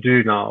what to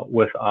do now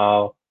with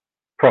our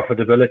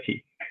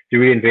profitability. Do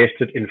we invest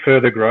it in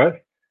further growth?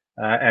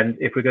 And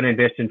if we're going to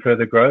invest in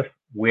further growth,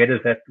 where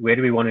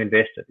do we want to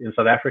invest it? In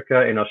South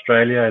Africa, in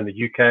Australia, in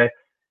the UK,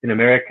 in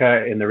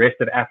America, in the rest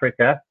of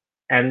Africa?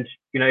 And,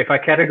 if I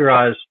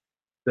categorize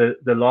the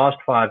last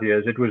 5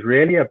 years, it was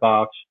really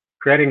about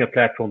creating a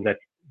platform that's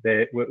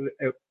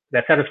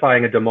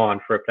satisfying a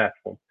demand for a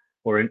platform,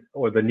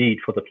 or the need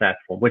for the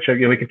platform, which,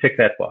 we can tick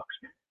that box.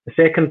 The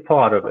second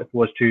part of it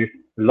was to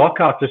lock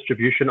out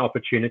distribution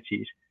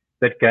opportunities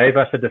that gave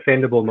us a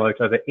defendable moat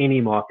over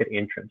any market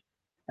entrant.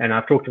 And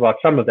I've talked about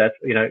some of that.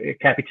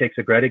 Capitec's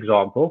a great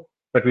example,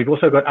 but we've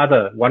also got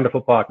other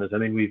wonderful partners. I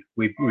mean,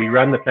 we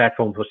run the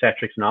platform for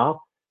Satrix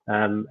now,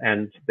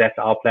 and that's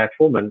our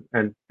platform,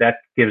 and that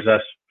gives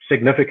us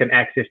significant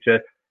access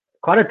to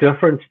quite a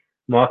different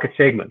market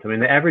segment. I mean,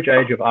 the average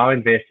age of our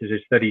investors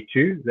is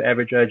 32. The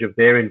average age of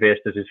their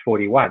investors is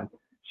 41.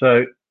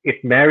 So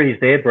it marries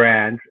their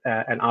brand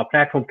and our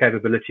platform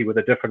capability with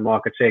a different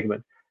market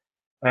segment.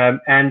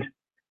 And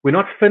we're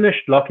not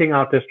finished locking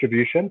out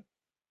distribution.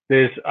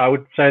 I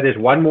would say there's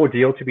one more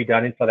deal to be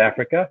done in South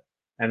Africa,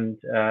 and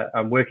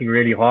I'm working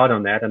really hard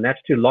on that. And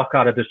that's to lock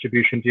out a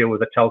distribution deal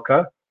with a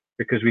telco,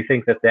 because we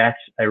think that that's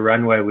a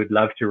runway we'd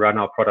love to run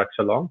our products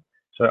along.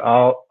 So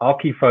I'll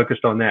keep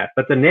focused on that.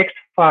 But the next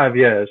 5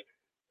 years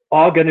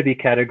are going to be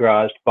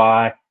categorized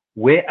by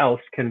where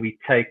else can we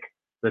take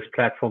this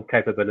platform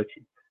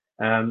capability.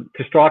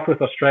 To start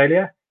with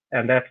Australia,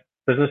 and that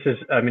business is,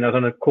 I was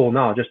on a call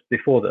now just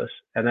before this,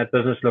 and that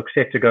business looks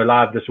set to go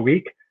live this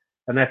week.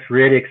 And that's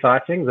really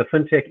exciting. The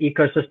fintech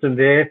ecosystem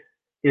there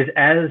is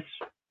as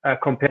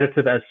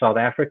competitive as South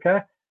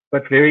Africa,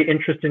 but very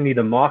interestingly,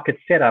 the market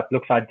setup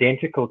looks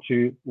identical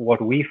to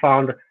what we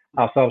found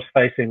ourselves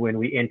facing when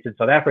we entered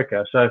South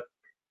Africa. So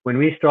when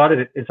we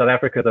started in South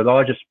Africa, the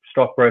largest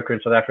stockbroker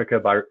in South Africa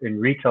in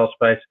retail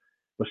space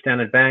was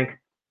Standard Bank.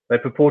 They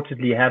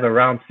purportedly have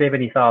around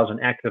 70,000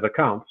 active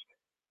accounts.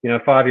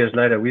 5 years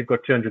later, we've got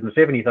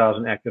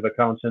 270,000 active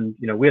accounts, and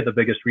we're the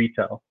biggest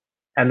retail.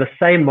 And the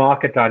same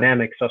market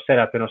dynamics are set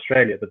up in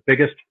Australia. The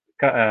biggest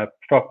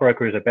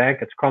stockbroker is a bank.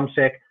 It's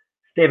ComSec.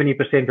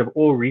 70% of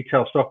all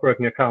retail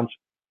stockbroking accounts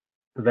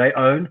they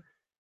own.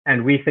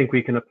 And we think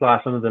we can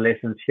apply some of the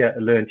lessons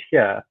learned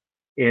here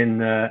in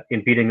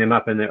beating them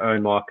up in their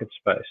own market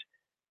space.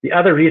 The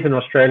other reason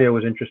Australia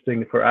was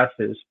interesting for us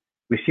is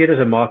we see it as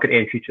a market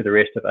entry to the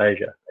rest of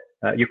Asia.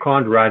 You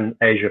can't run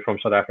Asia from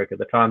South Africa.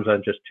 The time zone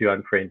is just too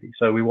unfriendly.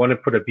 So we want to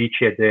put a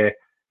beachhead there,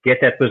 get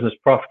that business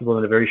profitable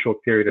in a very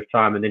short period of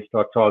time, and then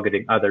start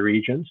targeting other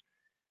regions.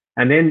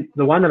 And then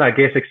the one that I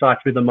guess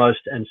excites me the most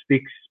and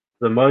speaks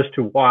the most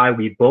to why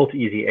we built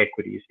Easy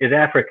Equities is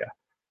Africa.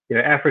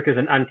 Africa is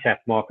an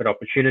untapped market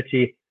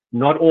opportunity.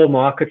 Not all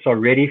markets are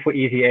ready for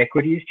Easy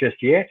Equities just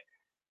yet.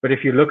 But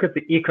if you look at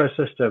the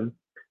ecosystem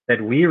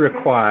that we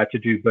require to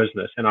do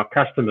business and our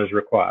customers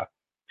require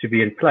to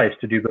be in place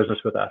to do business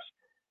with us,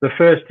 the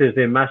first is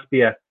there must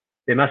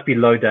be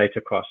low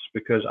data costs,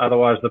 because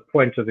otherwise the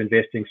point of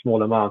investing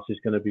small amounts is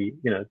going to be,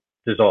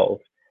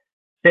 dissolved.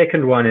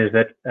 Second one is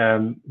that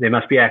there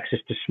must be access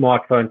to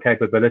smartphone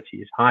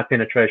capabilities, high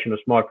penetration of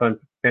smartphone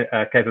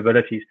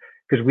capabilities,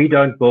 because we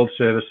don't build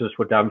services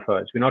for dumb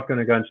phones. We're not going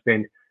to go and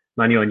spend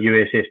money on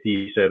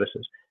USSD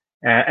services.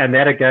 And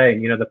that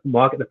again,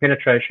 the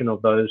penetration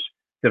of those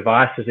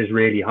devices is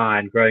really high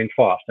and growing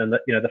fast. And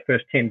the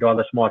first $10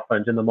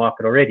 smartphones in the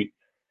market already.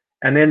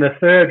 And then the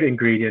third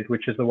ingredient,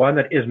 which is the one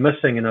that is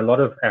missing in a lot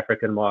of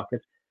African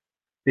markets,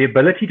 the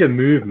ability to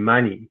move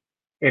money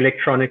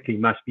electronically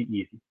must be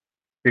easy.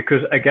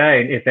 Because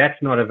again, if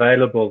that's not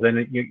available,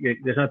 then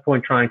there's no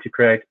point trying to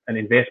create an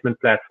investment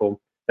platform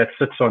that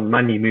sits on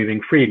money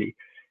moving freely.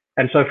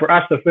 And so for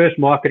us, the first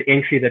market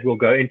entry that we'll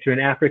go into in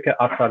Africa,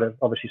 outside of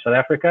obviously South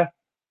Africa,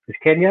 is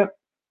Kenya.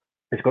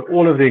 It's got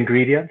all of the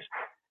ingredients.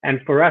 And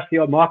for us,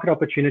 the market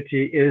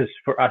opportunity is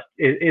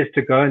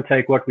to go and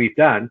take what we've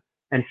done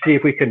and see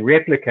if we can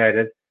replicate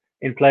it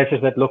in places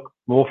that look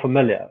more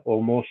familiar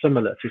or more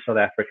similar to South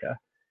Africa.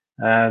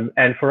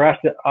 And for us,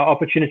 our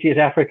opportunity is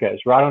Africa.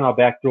 It's right on our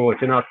back door.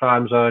 It's in our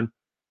time zone.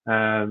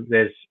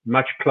 There's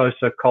much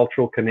closer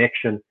cultural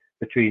connection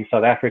between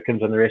South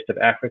Africans and the rest of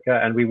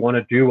Africa, and we want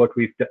to do what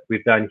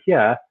we've done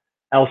here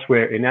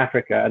elsewhere in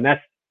Africa, and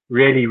that's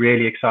really,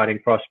 really exciting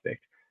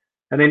prospect.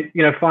 And then,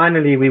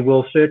 finally, we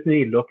will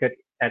certainly look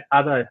at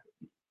other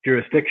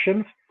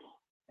jurisdictions,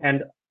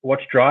 and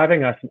what's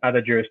driving us in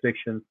other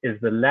jurisdictions is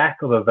the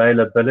lack of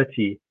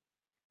availability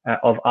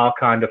of our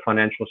kind of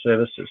financial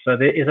services. So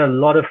there is a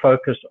lot of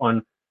focus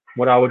on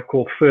what I would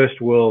call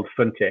first world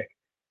fintech.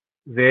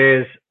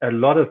 There's a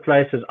lot of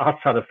places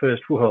outside of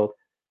first world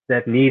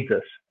that need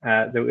this,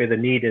 where the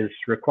need is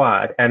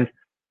required. And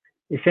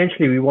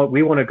essentially, we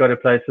want to go to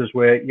places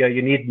where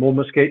you need more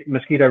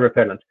mosquito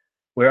repellent,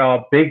 where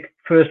our big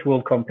first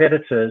world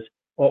competitors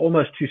are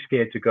almost too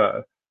scared to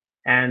go.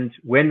 And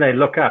when they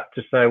look up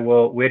to say,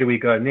 well, where do we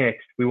go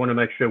next? We want to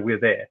make sure we're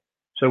there.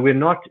 So we're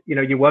not,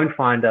 you won't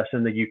find us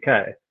in the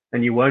UK,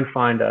 and you won't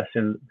find us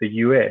in the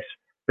US,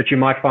 but you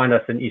might find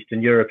us in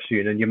Eastern Europe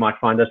soon, and you might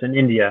find us in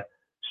India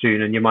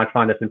soon, and you might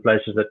find us in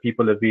places that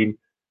people have been,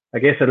 I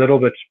guess, a little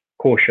bit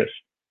cautious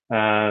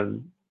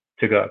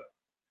to go.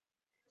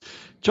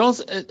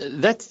 Charles,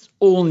 that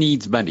all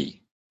needs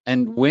money.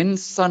 And when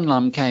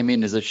Sanlam came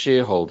in as a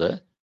shareholder,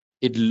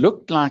 it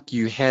looked like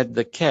you had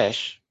the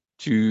cash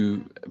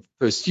to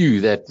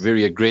pursue that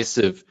very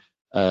aggressive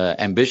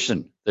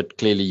ambition that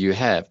clearly you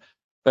have.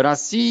 But I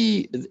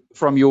see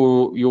from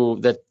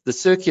that the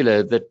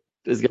circular that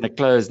is going to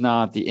close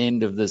now at the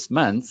end of this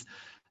month,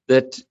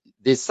 that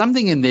there's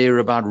something in there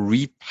about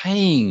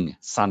repaying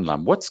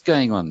Sanlam. What's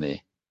going on there?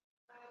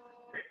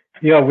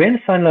 Yeah, when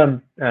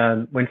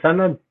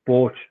Sanlam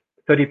bought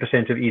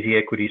 30% of Easy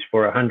Equities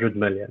for 100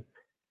 million,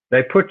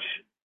 they put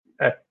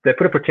a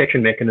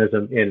protection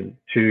mechanism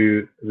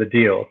into the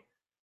deal,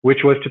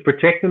 which was to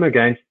protect them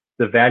against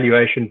the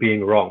valuation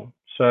being wrong.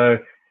 So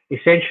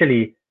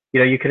essentially,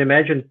 you can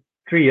imagine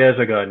 3 years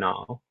ago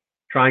now,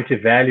 trying to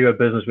value a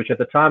business which at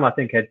the time I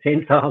think had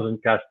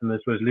 10,000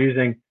 customers, was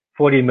losing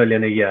 40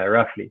 million a year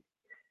roughly.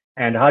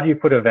 And how do you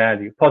put a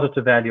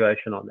positive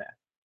valuation on that?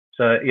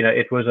 So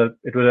it was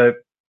a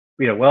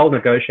well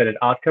negotiated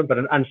outcome, but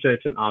an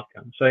uncertain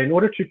outcome. So in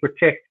order to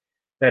protect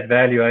that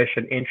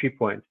valuation entry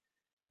point,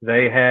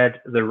 they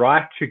had the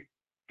right to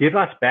give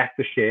us back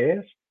the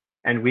shares,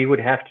 and we would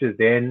have to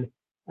then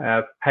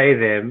pay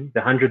them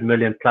the 100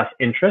 million plus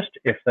interest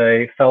if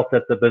they felt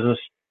that the business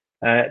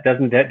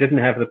didn't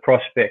have the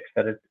prospects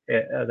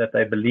that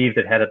they believed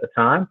it had at the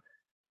time.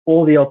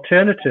 Or the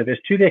alternative is,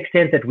 to the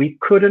extent that we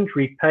couldn't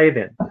repay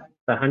them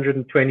the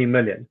 120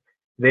 million,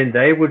 then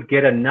they would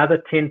get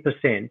another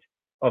 10%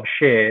 of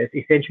shares,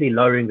 essentially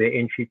lowering their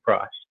entry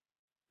price.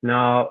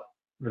 Now,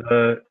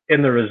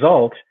 in the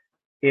result,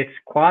 they're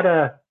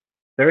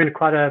in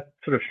quite a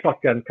sort of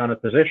shotgun kind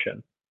of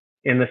position,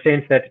 in the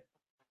sense that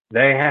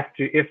they have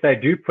to, if they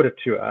do put it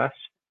to us,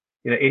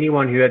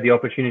 anyone who had the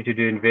opportunity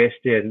to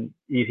invest in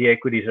Easy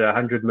Equities at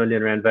 100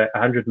 million rand,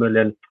 100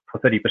 million for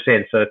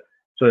 30%, so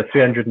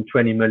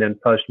 320 million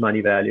post-money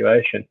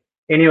valuation,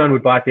 anyone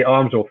would bite their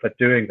arms off at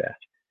doing that.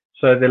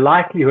 So the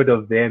likelihood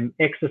of them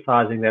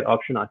exercising that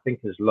option, I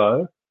think, is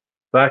low,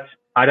 but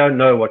I don't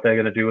know what they're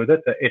going to do with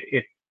it.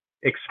 It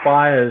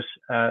expires,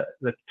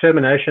 the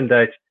termination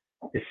date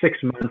is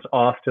 6 months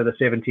after the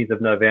 17th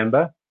of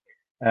November,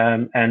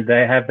 and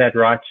they have that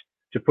right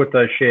to put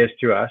those shares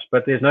to us,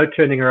 but there's no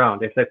turning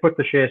around. If they put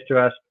the shares to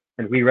us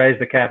and we raise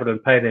the capital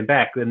and pay them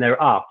back, then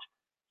they're out.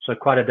 So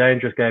quite a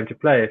dangerous game to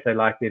play if they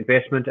like the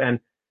investment. And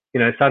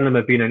Sanlam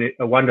have been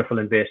a wonderful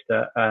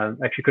investor.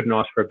 Actually couldn't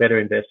ask for a better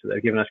investor.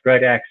 They've given us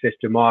great access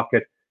to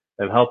market.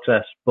 They've helped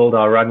us build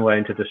our runway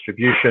into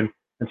distribution.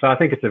 And so I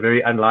think it's a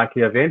very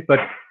unlikely event. But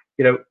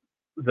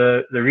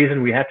the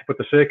reason we had to put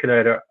the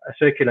circular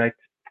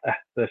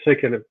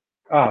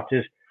out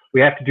is we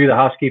have to do the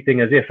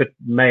housekeeping as if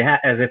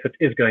it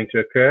is going to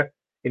occur,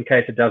 in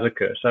case it does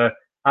occur. So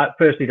I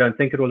personally don't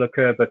think it will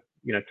occur, but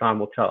time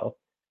will tell.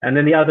 And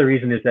then the other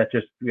reason is that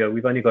just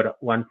we've only got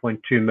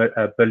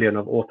 1.2 billion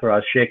of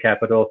authorized share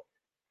capital,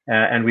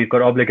 and we've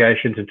got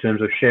obligations in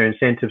terms of share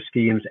incentive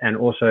schemes, and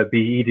also a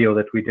BE deal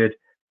that we did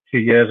 2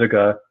 years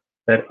ago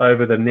that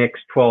over the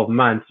next 12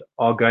 months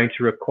are going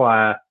to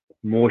require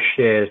more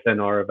shares than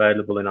are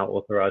available in our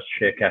authorized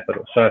share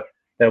capital. So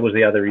that was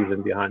the other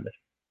reason behind it.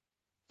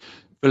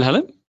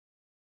 Wilhelm?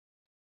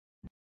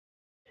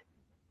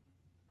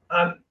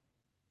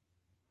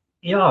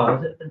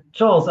 Yeah,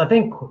 Charles, I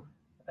think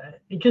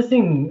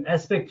interesting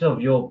aspect of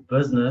your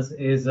business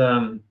is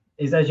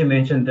as you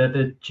mentioned, that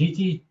the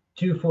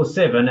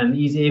GT247 and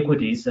Easy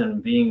Equities,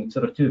 and being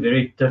sort of two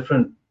very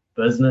different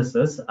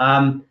businesses.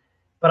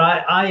 But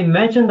I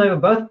imagine they were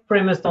both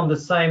premised on the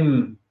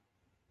same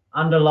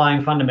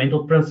underlying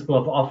fundamental principle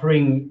of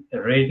offering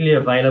readily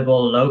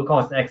available,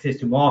 low-cost access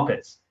to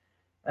markets.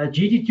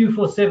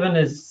 GT247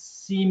 has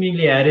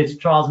seemingly had its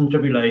trials and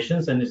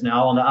tribulations and is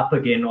now on the up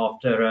again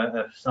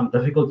after some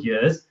difficult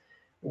years.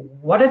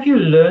 what have you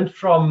learned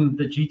from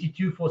the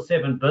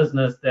GT247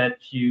 business that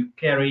you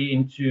carry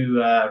into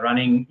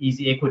running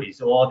Easy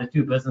Equities, or are the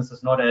two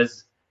businesses not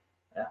as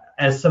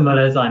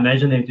similar as I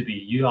imagine them to be?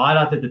 You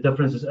highlighted the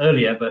differences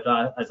earlier, but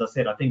as I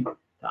said, I think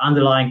the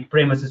underlying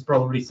premise is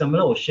probably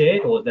similar or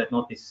shared, or is that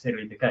not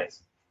necessarily the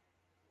case?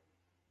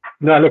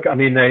 No, look, I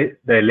mean,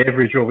 they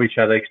leverage off each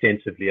other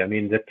extensively. I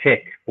mean, the tech,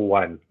 for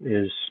one,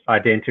 is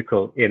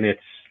identical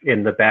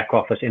in the back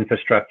office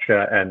infrastructure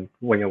and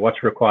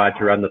what's required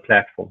to run the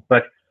platform.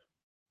 But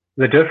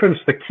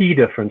the key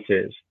difference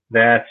is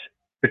that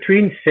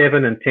between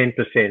 7 and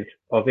 10%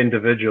 of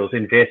individuals,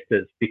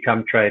 investors,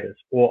 become traders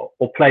or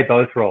play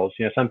both roles.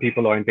 Some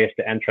people are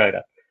investor and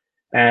trader.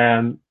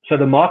 So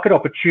the market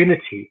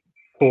opportunity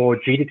for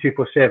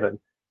GT247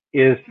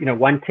 is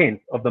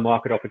 1/10 of the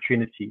market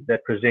opportunity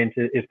that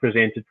is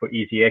presented for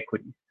Easy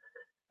Equities.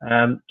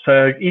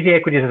 So Easy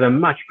Equities has a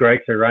much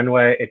greater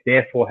runway. It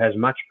therefore has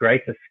much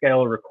greater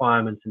scale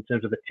requirements in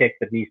terms of the tech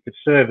that needs to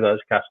serve those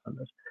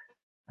customers.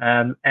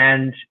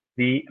 And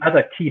the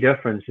other key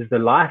difference is the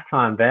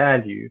lifetime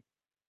value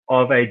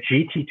of a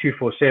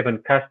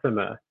GT247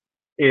 customer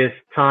is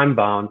time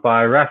bound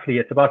by roughly,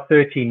 it's about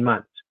 13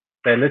 months.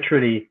 They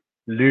literally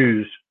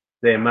lose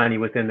their money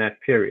within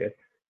that period.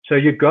 So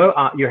you go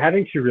out, you're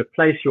having to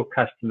replace your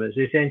customers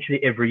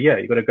essentially every year.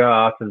 You've got to go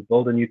out and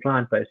build a new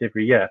client base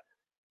every year,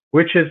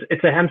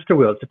 it's a hamster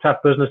wheel. It's a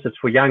tough business. It's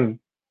for young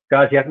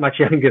guys much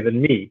younger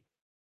than me.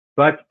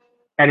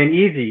 And in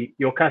Easy,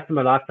 your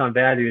customer lifetime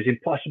value is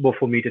impossible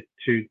for me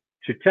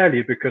to tell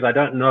you, because I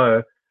don't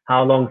know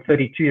how long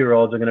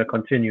 32-year-olds are going to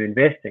continue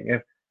investing.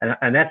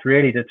 And that's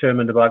really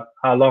determined about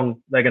how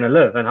long they're going to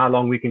live and how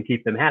long we can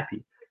keep them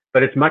happy.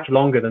 But it's much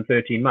longer than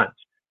 13 months.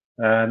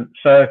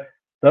 So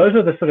those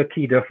are the sort of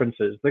key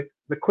differences.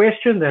 The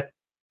question that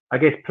I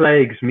guess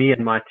plagues me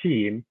and my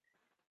team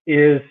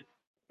is,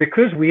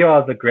 because we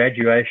are the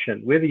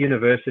graduation, we're the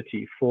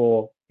university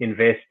for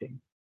investing.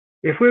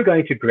 If we're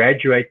going to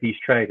graduate these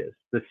traders,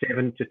 the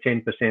 7 to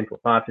 10% or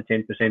 5 to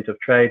 10% of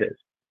traders,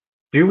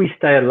 do we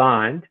stay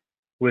aligned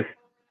with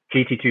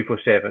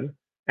GT247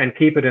 and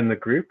keep it in the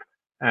group?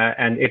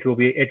 And it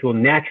will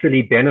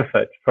naturally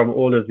benefit from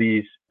all of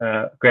these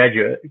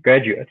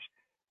graduates,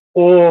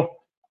 or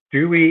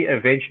do we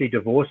eventually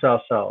divorce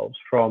ourselves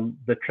from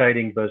the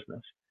trading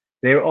business?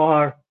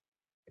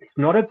 It's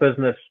not a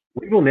business.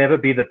 We will never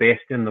be the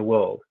best in the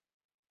world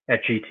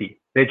at GT.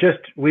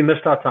 We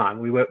missed our time.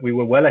 We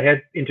were well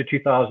ahead into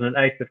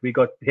 2008, but we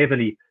got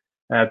heavily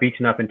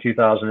beaten up in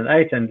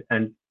 2008,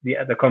 and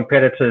the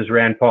competitors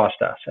ran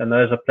past us. And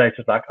those are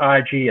places like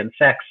IG and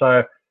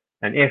Saxo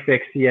and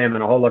FXCM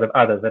and a whole lot of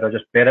others that are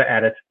just better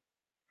at it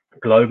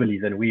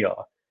globally than we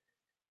are.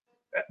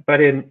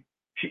 But in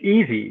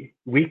Easy,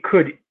 we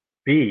could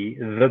be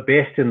the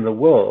best in the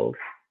world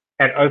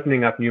at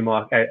opening up new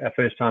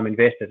first-time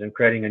investors and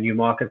creating a new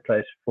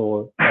marketplace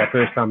for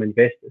first-time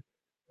investors.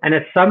 And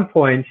at some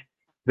point,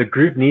 the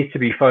group needs to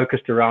be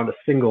focused around a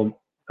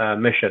single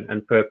mission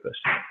and purpose.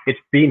 It's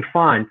been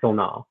fine till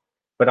now,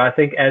 but I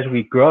think as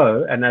we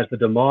grow and as the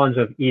demands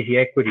of Easy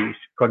Equities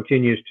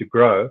continues to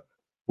grow,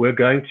 we're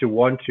going to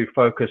want to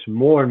focus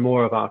more and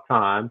more of our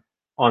time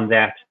on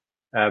that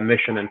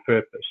mission and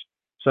purpose.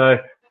 So,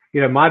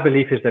 my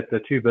belief is that the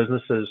two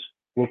businesses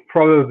will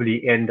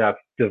probably end up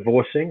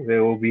divorcing.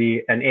 There will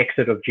be an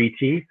exit of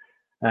GT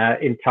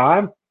in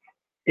time.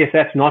 If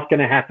that's not going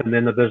to happen,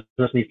 then the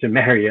business needs to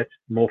marry it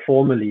more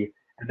formally.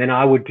 And then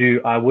I would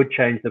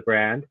change the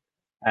brand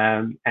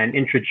and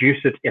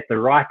introduce it at the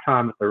right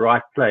time, at the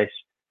right place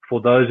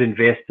for those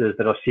investors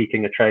that are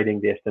seeking a trading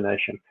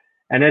destination.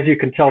 And as you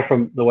can tell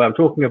from the way I'm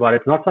talking about it,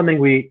 it's not something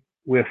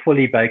we're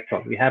fully baked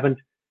on. We haven't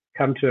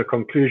come to a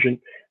conclusion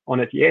on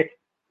it yet.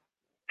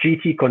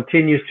 GT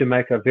continues to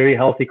make a very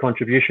healthy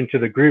contribution to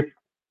the group.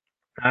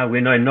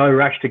 We're in no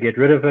rush to get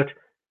rid of it.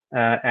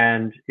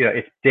 And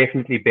it's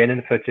definitely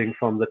benefiting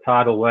from the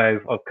tidal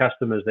wave of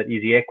customers that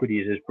Easy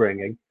Equities is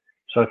bringing.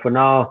 So for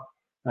now,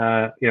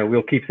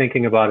 we'll keep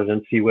thinking about it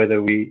and see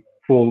whether we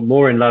fall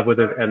more in love with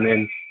it and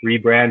then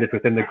rebrand it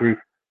within the group,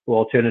 or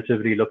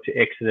alternatively look to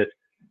exit it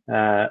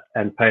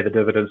and pay the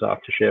dividends out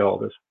to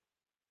shareholders.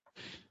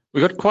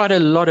 We've got quite a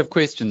lot of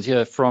questions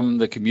here from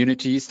the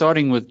community,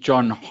 starting with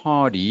John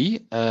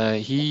Hardy.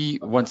 He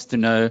wants to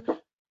know,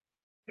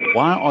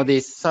 why are there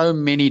so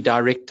many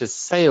director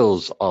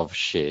sales of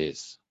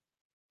shares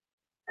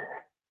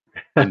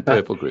in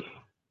Purple Group?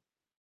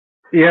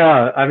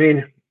 Yeah, I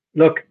mean,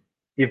 look,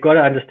 you've got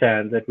to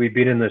understand that we've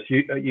been in this.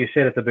 You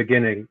said at the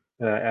beginning,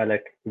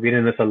 Alec, we've been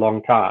in this a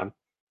long time,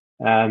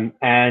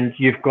 and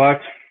you've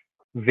got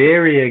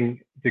varying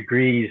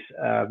degrees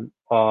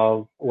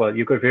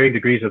you've got varying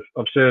degrees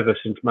of service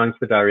amongst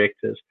the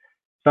directors.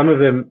 Some of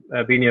them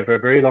have been here for a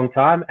very long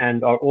time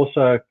and are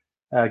also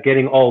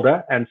getting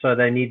older, and so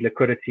they need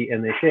liquidity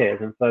in their shares,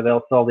 and so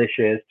they'll sell their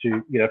shares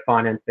to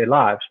finance their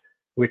lives,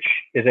 which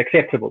is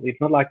acceptable. It's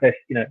not like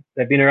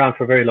they've been around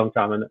for a very long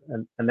time,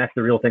 and that's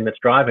the real thing that's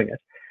driving it.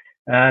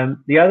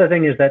 The other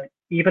thing is that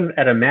even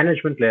at a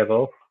management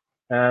level,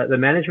 the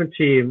management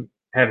team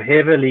have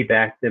heavily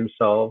backed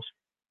themselves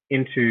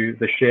into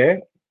the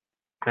share.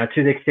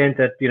 to the extent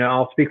that,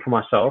 I'll speak for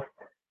myself,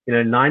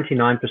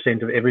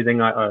 99% of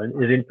everything I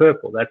own is in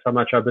purple. That's how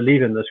much I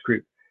believe in this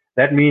group.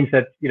 That means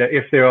that,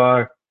 if there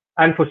are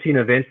unforeseen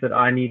events that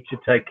I need to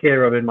take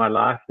care of in my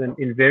life, then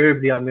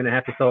invariably I'm going to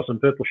have to sell some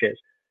purple shares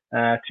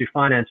to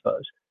finance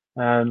those.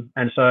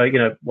 And so,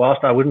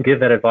 whilst I wouldn't give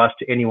that advice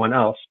to anyone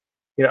else,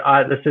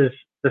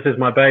 this is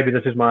my baby.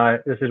 This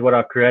is what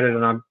I've created,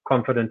 and I'm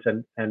confident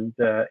in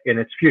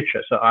its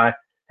future. So I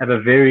have a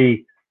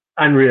very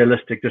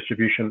unrealistic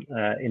distribution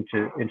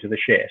into the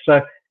share.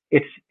 So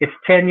it's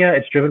tenure.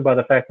 It's driven by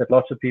the fact that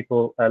lots of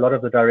people, a lot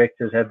of the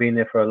directors have been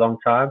there for a long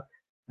time,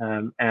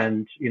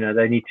 and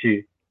they need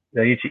to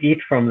eat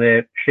from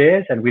their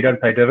shares, and we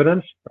don't pay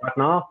dividends right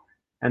now.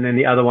 And then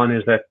the other one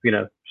is that,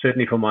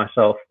 certainly for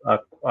myself,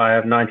 I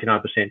have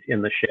 99%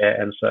 in the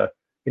share, and so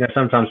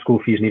sometimes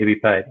school fees need to be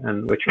paid,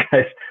 in which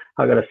case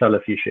I've got to sell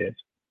a few shares.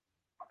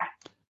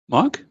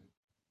 Mark?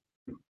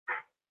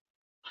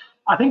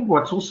 I think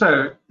what's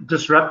also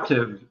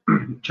disruptive,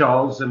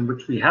 Charles, and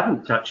which we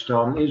haven't touched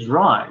on, is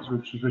RISE,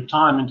 which is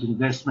retirement,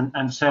 investment,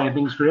 and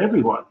savings for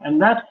everyone.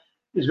 And that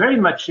is very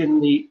much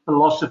in the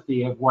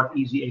philosophy of what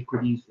Easy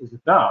Equities is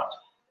about.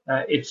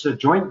 It's a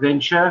joint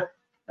venture.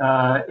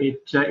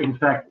 It, in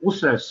fact,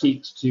 also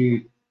seeks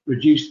to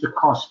reduce the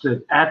cost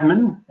of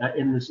admin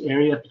in this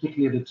area,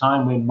 particularly at a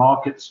time when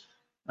markets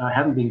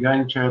haven't been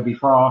going terribly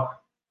far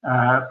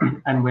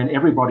and when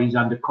everybody's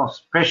under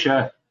cost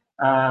pressure.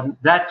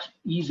 That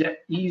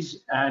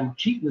ease and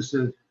cheapness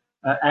of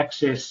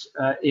access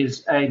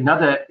is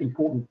another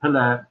important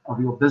pillar of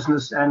your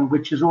business, and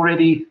which is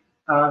already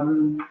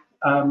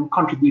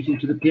contributing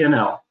to the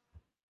P&L.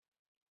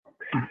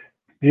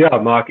 Yeah,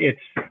 Mark,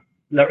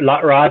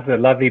 RISE is a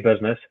lovely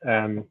business.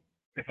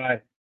 If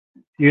I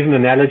use an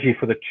analogy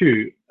for the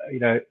two,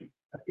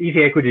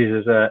 Easy Equities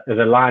is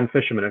a line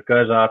fisherman. It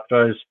goes out,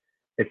 throws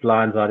its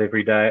lines out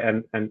every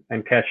day,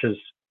 and catches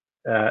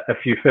a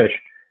few fish.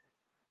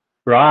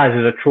 RISE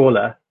is a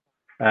trawler,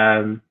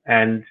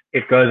 and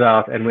it goes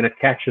out, and when it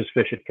catches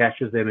fish, it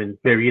catches them in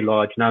very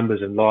large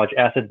numbers and large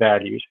asset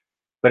values.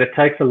 But it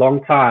takes a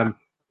long time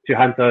to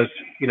hunt those,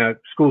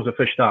 schools of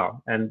fish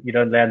down, and you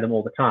don't land them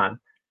all the time.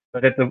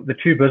 But the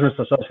two businesses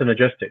are so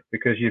synergistic,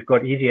 because you've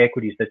got Easy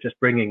Equities that's just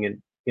bringing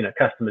in,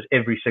 customers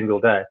every single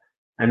day.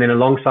 And then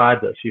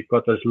alongside this, you've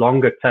got this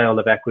longer tail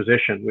of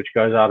acquisition, which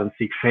goes out and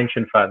seeks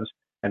pension funds,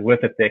 and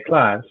with it, their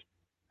clients.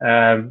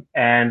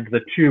 And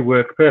the two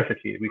work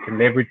perfectly. We can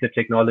leverage the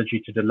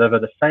technology to deliver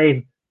the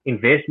same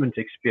investment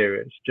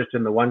experience, just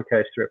in the one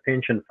case through a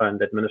pension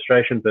fund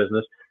administration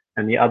business,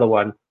 and the other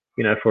one,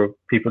 for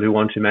people who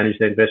want to manage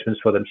their investments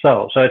for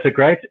themselves. So it's a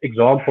great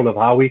example of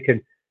how we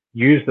can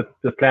use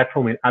the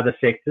platform in other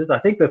sectors. I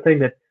think the thing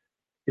that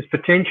is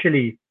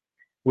potentially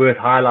worth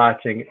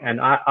highlighting, and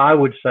I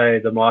would say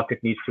the market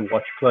needs to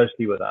watch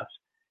closely with us,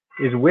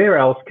 is where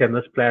else can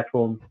this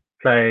platform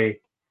play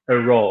a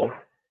role?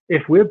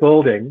 If we're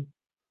building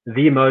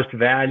the most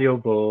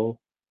valuable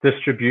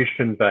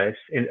distribution base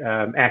in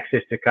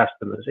access to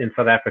customers in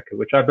South Africa,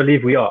 which I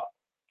believe we are,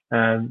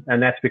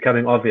 and that's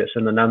becoming obvious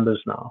in the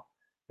numbers now,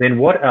 then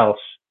what else?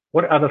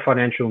 What other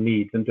financial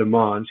needs and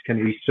demands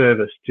can we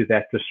service to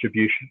that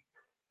distribution?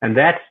 And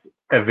that's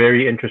a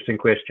very interesting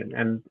question.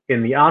 And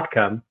in the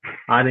outcome,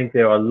 I think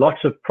there are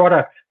lots of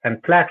product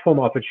and platform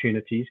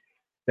opportunities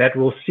that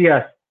will see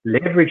us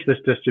leverage this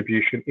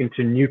distribution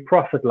into new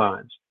profit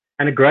lines.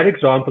 And a great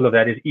example of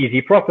that is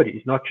Easy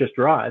Properties, not just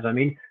RISE. I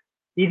mean,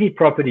 Easy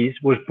Properties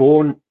was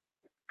born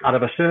out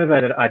of a survey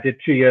that I did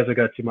 2 years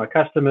ago to my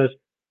customers,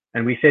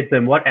 and we said to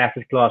them, what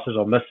asset classes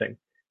are missing?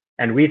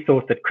 And we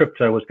thought that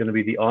crypto was going to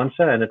be the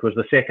answer, and it was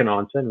the second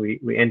answer. And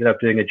we ended up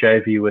doing a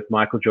JV with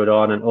Michael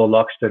Jordan and Earl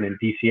Loxton and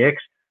DCX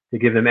to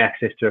give them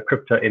access to a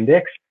crypto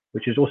index,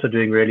 which is also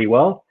doing really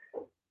well.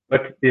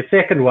 But the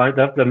second one,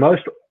 the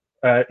most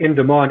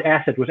in-demand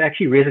asset, was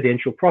actually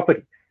residential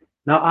property.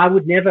 Now, I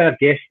would never have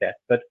guessed that,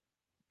 but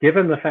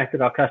given the fact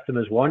that our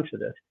customers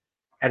wanted it,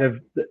 at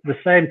the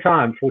same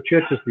time,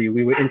 fortuitously,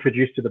 we were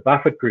introduced to the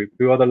Buffett Group,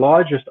 who are the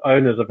largest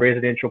owners of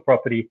residential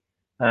property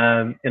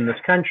in this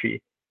country.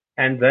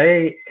 And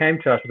they came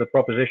to us with a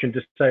proposition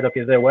to say, look,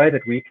 is there a way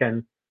that we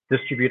can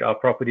distribute our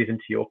properties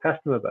into your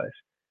customer base?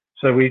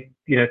 So we,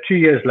 2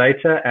 years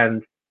later,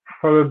 and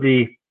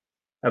probably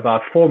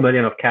about 4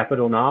 million of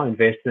capital now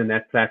invested in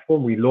that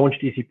platform. We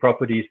launched Easy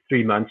Properties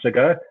 3 months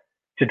ago.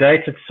 To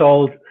date, it's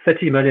sold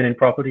 30 million in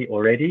property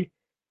already.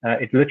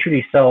 It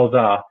literally sells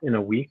out in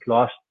a week.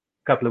 Last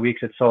couple of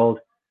weeks, it sold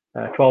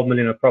 12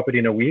 million of property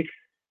in a week.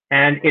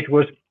 And it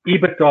was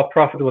EBITDA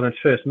profitable in its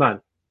first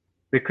month,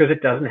 because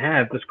it doesn't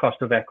have this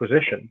cost of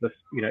acquisition.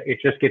 It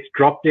just gets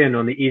dropped in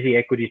on the Easy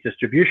Equities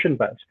distribution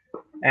base.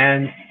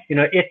 And,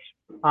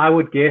 I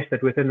would guess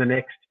that within the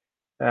next,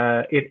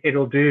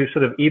 it'll do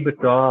sort of be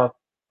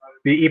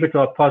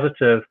EBITDA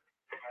positive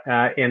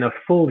in a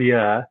full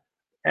year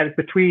at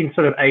between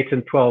sort of 8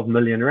 and 12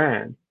 million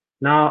rand.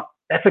 Now,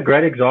 that's a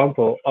great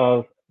example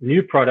of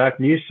new product,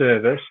 new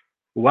service,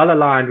 well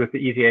aligned with the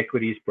Easy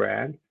Equities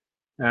brand,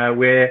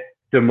 where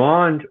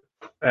demand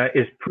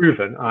is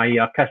proven, i.e.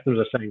 our customers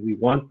are saying we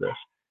want this,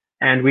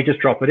 and we just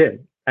drop it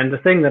in. And the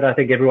thing that I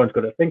think everyone's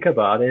got to think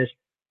about is,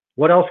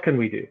 what else can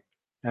we do?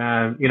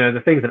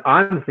 The things that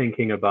I'm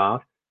thinking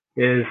about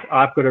is,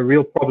 I've got a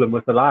real problem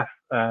with the life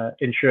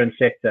insurance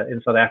sector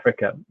in South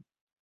Africa,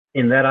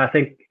 in that I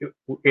think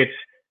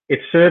it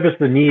serviced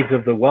the needs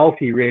of the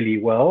wealthy really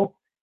well.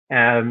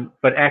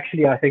 But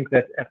actually, I think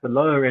that at the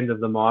lower end of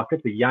the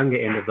market, the younger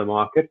end of the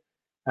market,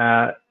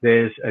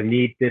 there's a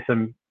need. There's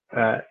some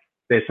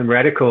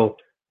radical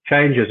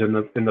changes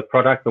in the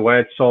product, the way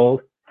it's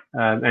sold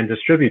and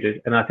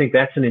distributed, and I think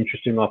that's an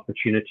interesting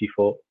opportunity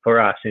for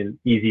us in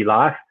Easy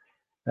Life.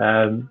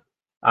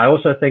 I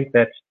also think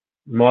that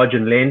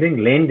margin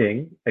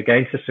lending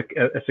against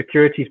a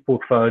securities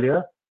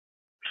portfolio,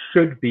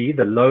 should be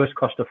the lowest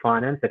cost of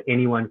finance that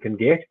anyone can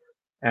get,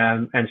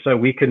 and so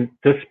we can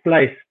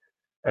displace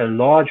a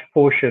large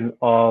portion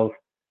of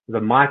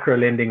the micro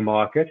lending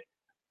market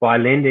by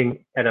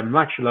lending at a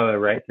much lower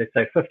rate, let's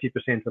say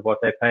 50% of what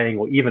they're paying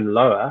or even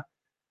lower,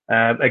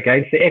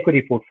 against the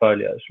equity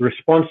portfolios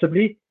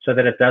responsibly, so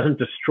that it doesn't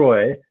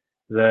destroy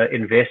the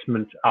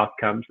investment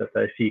outcomes that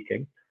they're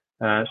seeking.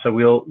 So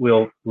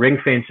we'll ring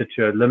fence it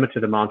to a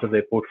limited amount of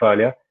their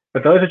portfolio.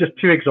 But those are just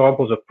two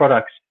examples of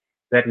products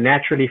that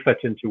naturally fit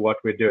into what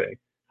we're doing,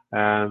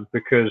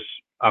 because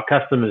our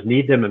customers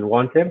need them and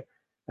want them,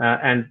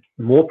 and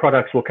more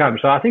products will come.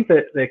 So I think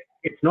that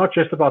it's not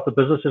just about the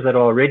businesses that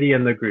are already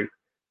in the group.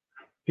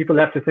 People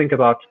have to think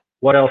about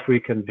what else we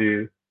can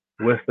do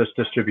with this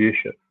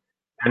distribution.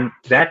 And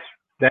that's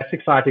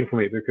exciting for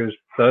me, because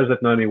those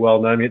that know me well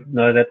know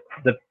that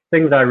the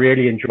things I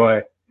really enjoy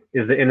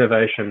is the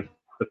innovation,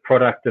 the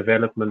product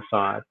development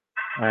side,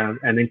 and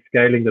then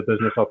scaling the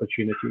business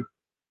opportunity.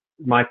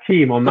 My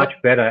team are much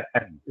better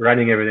at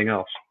running everything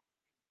else.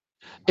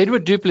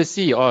 Edward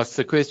Duplessis asks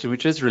a question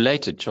which is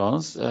related,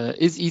 Charles.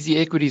 Is Easy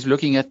Equities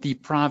looking at the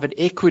private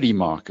equity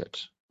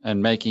market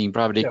and making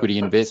private equity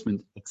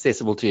investment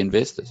accessible to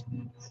investors?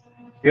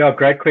 Yeah,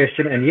 great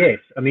question. And yes,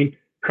 I mean,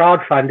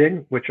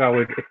 crowdfunding, which I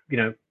would,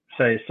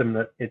 say is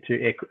similar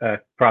to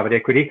private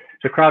equity.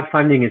 So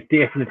crowdfunding is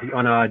definitely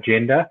on our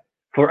agenda.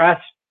 For us,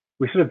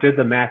 we sort of did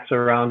the maths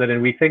around it,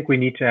 and we think we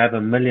need to have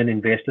 1 million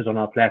investors on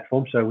our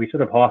platform. So we're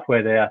sort of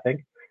halfway there, I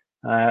think.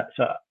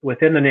 So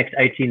within the next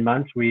 18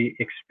 months, we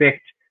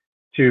expect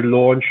to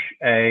launch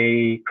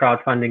a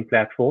crowdfunding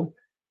platform.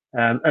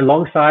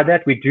 Alongside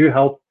that, we do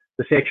help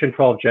the Section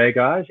 12J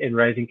guys in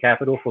raising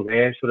capital for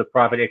their sort of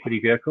private equity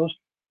vehicles.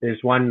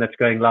 There's one that's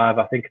going live,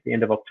 I think, at the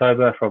end of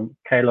October from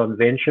Kalon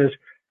Ventures,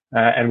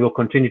 and we'll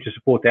continue to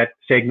support that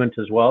segment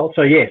as well.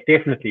 So yes,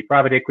 definitely,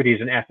 private equity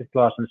is an asset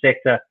class and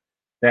sector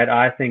that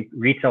I think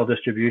retail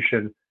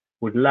distribution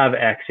would love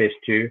access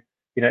to.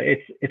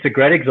 It's a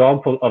great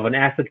example of an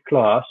asset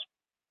class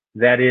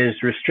that is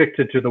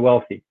restricted to the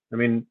wealthy. I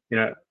mean,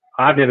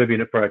 I've never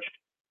been approached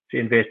to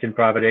invest in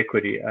private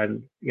equity,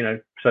 and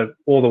so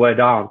all the way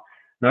down,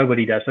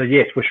 nobody does. So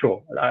yes, for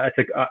sure, I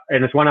think,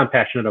 and it's one I'm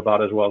passionate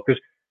about as well,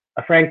 because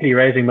frankly,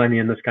 raising money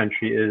in this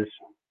country is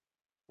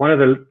one of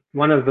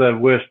the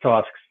worst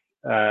tasks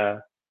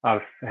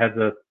I've had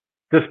the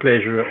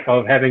displeasure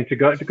of having to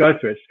go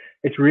through.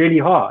 It's really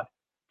hard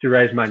to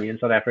raise money in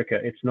South Africa.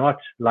 It's not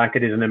like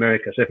it is in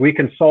America. So if we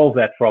can solve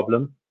that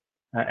problem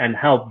and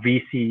help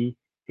VC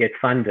get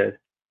funded,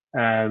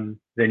 then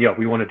yeah,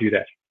 we want to do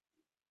that.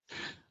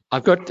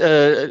 I've got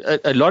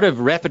a lot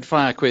of rapid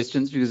fire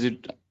questions, because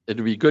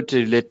it'll be good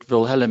to let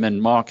Wilhelm and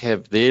Mark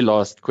have their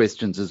last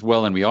questions as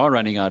well, and we are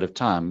running out of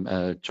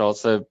time, Charles.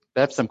 So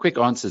perhaps some quick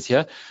answers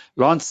here.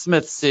 Lance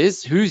Smith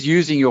says, who's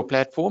using your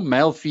platform?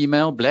 Male,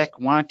 female, black,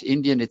 white,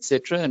 Indian,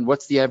 etc., and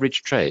what's the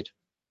average trade?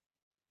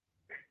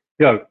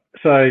 Yeah,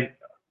 so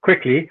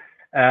quickly,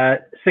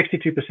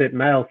 62%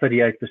 male,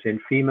 38%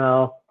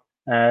 female,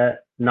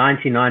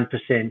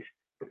 99%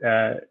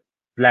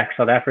 black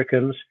South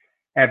Africans,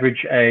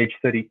 average age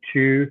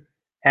 32,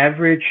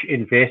 average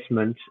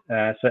investment,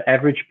 so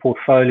average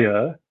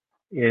portfolio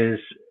is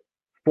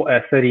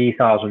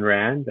 30,000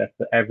 Rand. That's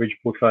the average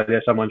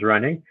portfolio someone's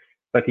running,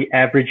 but the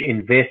average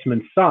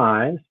investment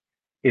size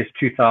is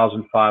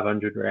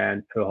 2,500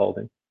 Rand per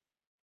holding.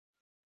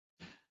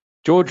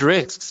 George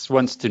Rex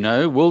wants to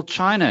know, will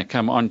China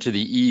come onto the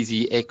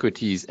Easy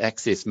Equities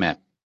access map?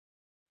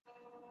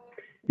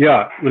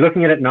 Yeah, we're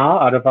looking at it now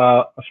out of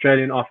our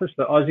Australian office.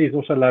 The Aussies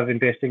also love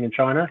investing in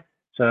China,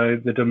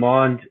 so the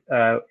demand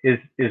is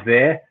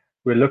there.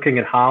 We're looking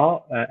at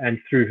how and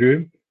through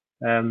whom,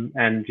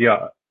 and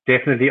yeah,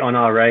 definitely on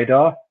our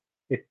radar.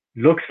 It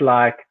looks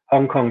like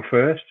Hong Kong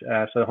first,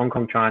 so Hong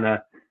Kong,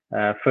 China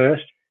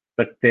first,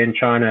 but then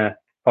China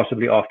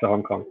possibly after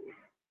Hong Kong.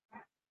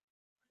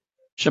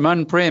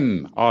 Shaman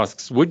Prem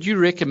asks, would you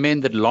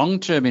recommend that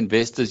long-term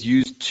investors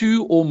use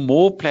 2 or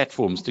more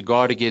platforms to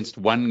guard against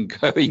one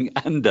going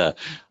under?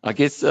 I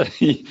guess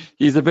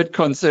he's a bit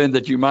concerned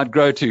that you might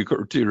grow too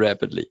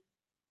rapidly.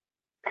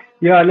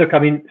 Yeah, look, I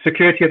mean,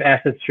 security of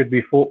assets should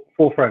be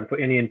forefront for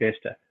any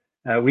investor.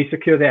 We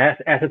secure their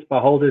assets by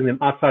holding them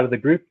outside of the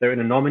group. They're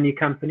in a nominee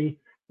company,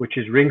 which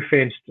is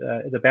ring-fenced.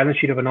 The balance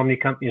sheet of a nominee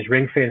company is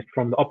ring-fenced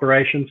from the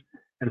operations.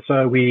 And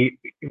so we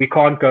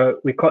can't go,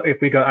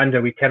 if we go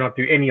under, we cannot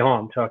do any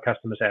harm to our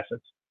customers'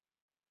 assets.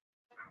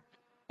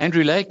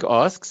 Andrew Lake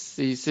asks,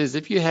 he says,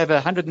 if you have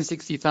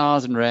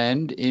 160,000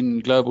 Rand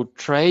in global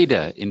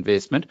trader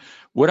investment,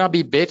 would I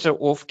be better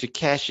off to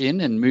cash in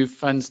and move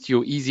funds to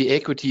your Easy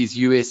Equities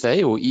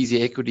USA or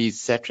Easy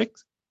Equities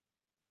Satrix?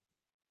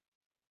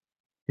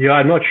 Yeah,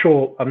 I'm not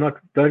sure.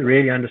 Don't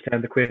really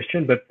understand the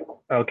question, but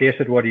I'll guess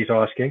at what he's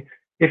asking.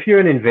 If you're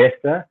an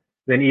investor,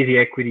 then Easy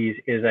Equities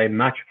is a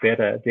much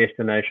better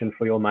destination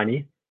for your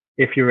money.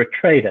 If you're a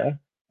trader,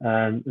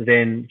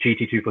 then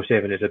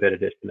GT247 is a better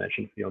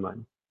destination for your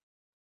money.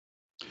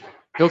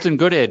 Hilton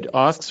Goodhead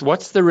asks,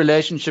 what's the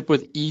relationship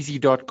with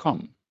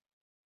easy.com?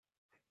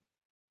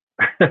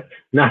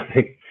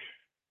 Nothing.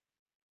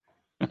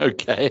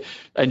 Okay.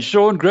 And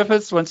Sean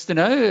Griffiths wants to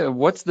know,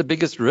 what's the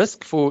biggest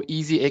risk for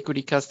Easy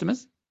Equity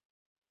customers?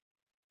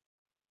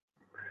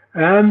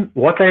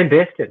 What they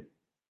invest in.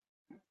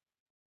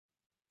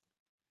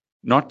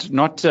 Not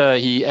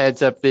he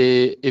adds up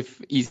there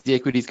if Easy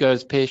Equities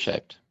goes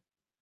pear-shaped.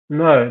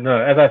 No.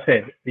 As I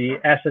said, the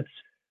assets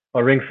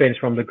are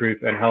ring-fenced from the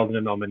group and held in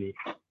a nominee.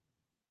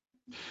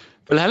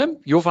 Wilhelm,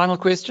 your final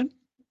question?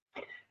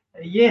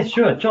 Yes,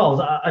 sure,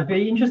 Charles. I'd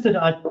be interested.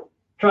 I'd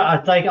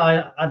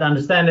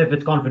understand if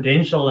it's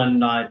confidential,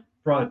 and it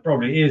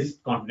probably is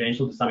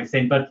confidential to some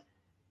extent. But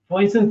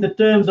for instance, the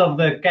terms of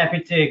the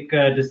Capitec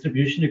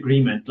distribution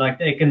agreement, like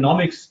the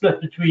economic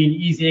split between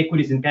Easy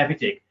Equities and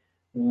Capitec,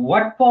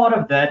 what part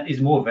of that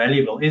is more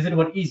valuable? Is it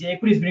what Easy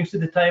Equities brings to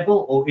the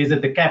table, or is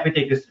it the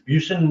Capitec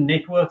distribution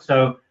network?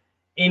 So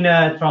in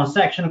a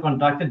transaction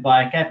conducted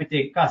by a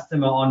Capitec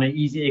customer on an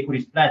Easy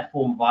Equities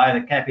platform via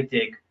the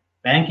Capitec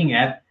banking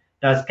app,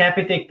 does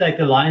Capitec take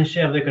the lion's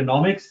share of the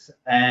economics,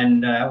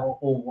 and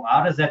or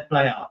how does that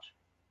play out?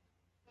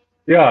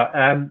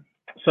 Yeah.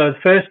 So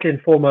firstly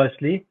and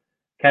foremostly,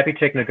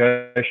 Capitec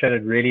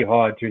negotiated really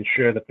hard to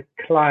ensure that the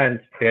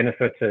client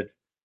benefited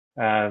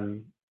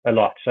a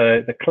lot.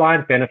 So the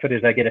client benefit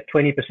is they get a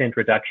 20%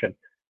 reduction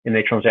in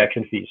their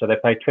transaction fee. So they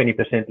pay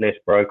 20% less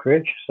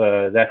brokerage.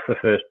 So that's the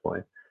first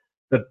point.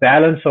 The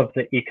balance of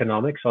the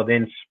economics are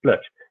then split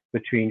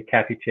between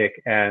Capitec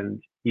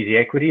and Easy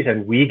Equities,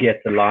 and we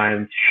get the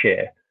lion's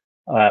share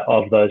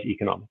of those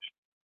economics.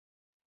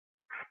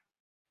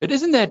 But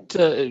isn't that,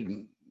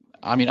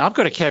 I mean, I've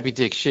got a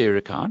Capitec share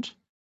account,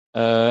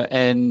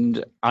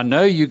 and I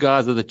know you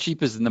guys are the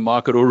cheapest in the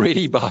market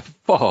already by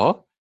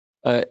far.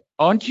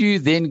 Aren't you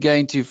then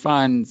going to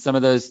find some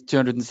of those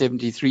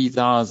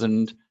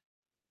 273,000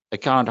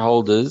 account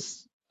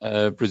holders,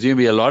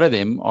 presumably a lot of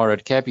them are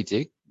at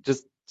Capitec,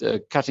 just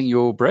cutting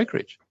your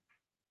brokerage?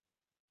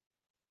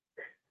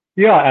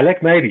 Yeah,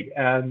 Alec, maybe.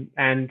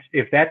 And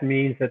if that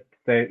means that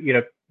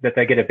that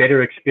they get a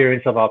better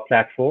experience of our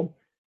platform,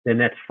 then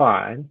that's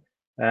fine.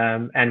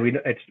 And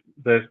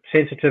the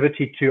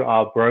sensitivity to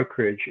our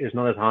brokerage is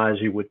not as high as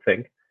you would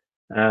think.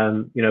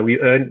 We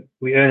earn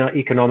our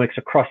economics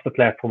across the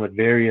platform at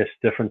various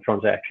different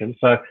transactions.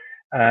 So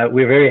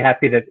we're very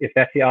happy that if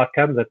that's the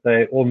outcome, that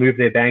they all move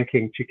their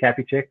banking to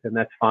Capitec, then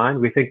that's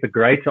fine. We think the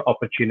greater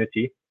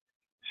opportunity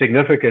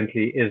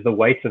significantly is the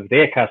weight of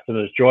their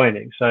customers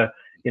joining. So,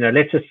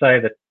 let's just say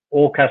that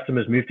all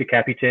customers move to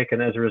Capitec,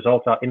 and as a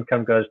result, our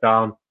income goes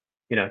down,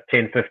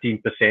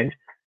 10-15%.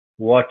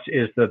 What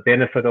is the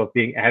benefit of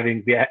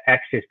having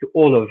access to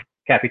all of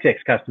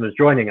Capitec's customers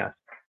joining us?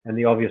 And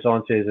the obvious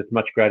answer is it's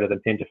much greater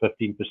than 10 to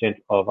 15%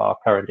 of our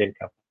current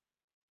income.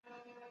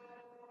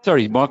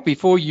 Sorry, Mark,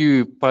 before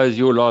you pose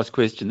your last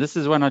question, this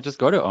is one I just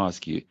got to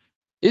ask you.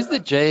 Is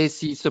the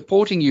JSE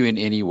supporting you in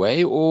any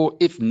way, or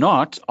if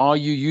not, are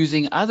you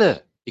using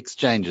other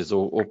exchanges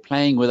or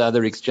playing with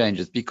other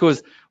exchanges?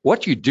 Because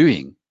what you're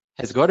doing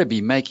has got to be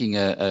making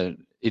it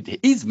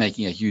is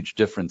making a huge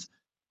difference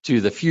to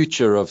the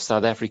future of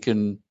South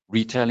African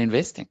retail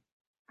investing.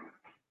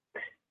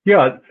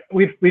 Yeah,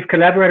 we've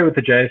collaborated with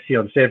the JSE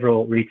on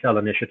several retail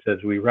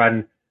initiatives. We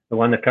run, the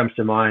one that comes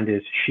to mind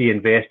is She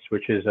Invests,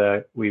 which is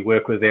we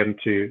work with them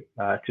to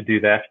do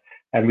that,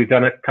 and we've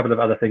done a couple of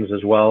other things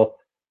as well.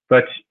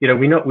 But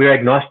we're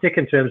agnostic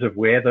in terms of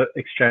where the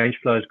exchange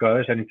flows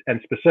goes, and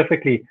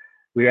specifically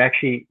we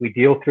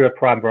deal through a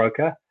prime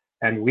broker,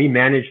 and we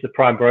manage the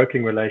prime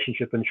broking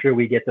relationship, ensure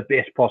we get the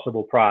best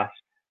possible price,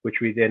 which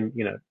we then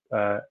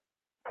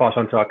pass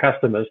on to our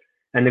customers,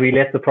 and then we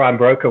let the prime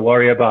broker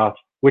worry about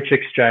which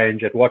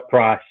exchange at what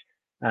price,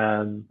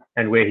 and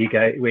where he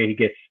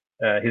gets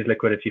his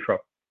liquidity from.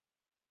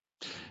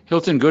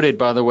 Hilton Goodhead,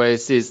 by the way,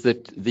 says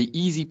that the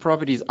Easy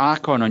Properties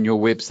icon on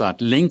your website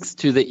links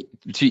to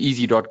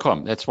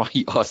easy.com. That's why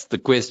he asked the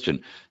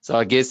question. So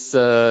I guess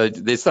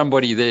there's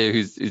somebody there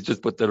who's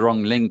just put the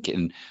wrong link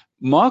in.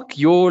 Mark,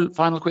 your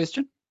final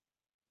question?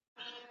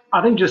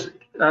 I think just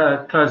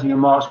closing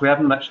remarks. We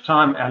haven't much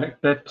time, Alec,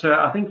 but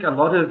I think a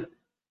lot of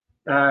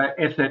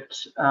effort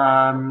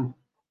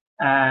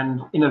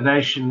and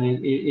innovation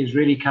is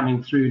really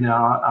coming through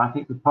now. I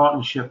think the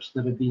partnerships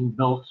that have been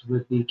built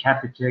with the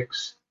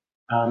Capitecs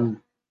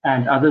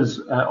and others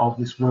of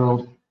this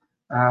world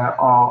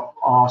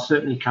are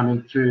certainly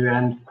coming through,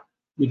 and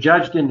you're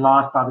judged in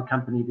life by the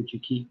company that you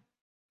keep.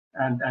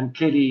 And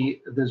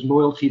clearly there's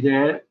loyalty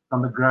there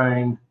from a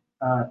growing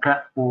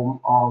platform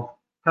of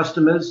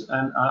customers.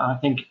 And I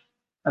think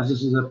as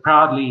this is a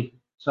proudly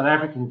South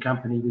African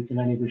company, we can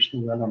only wish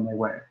them well on their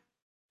way.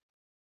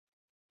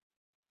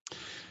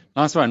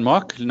 Nice one,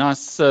 Mark.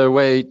 Nice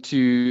way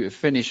to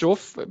finish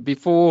off.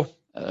 Before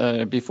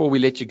we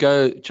let you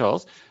go,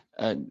 Charles,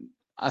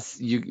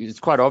 it's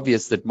quite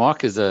obvious that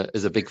Mark is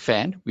a big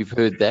fan. We've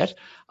heard that.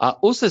 I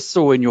also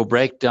saw in your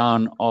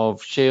breakdown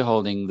of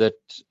shareholding that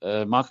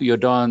Michael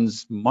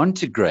Jordaan's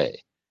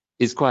Montegray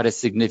is quite a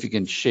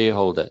significant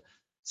shareholder.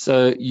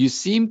 So you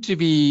seem to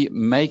be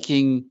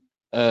making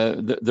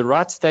the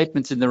right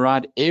statements in the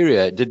right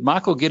area. Did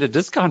Michael get a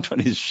discount on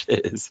his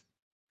shares?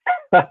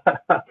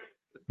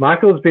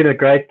 Michael's been a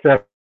great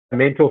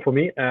mentor for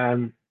me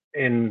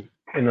in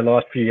the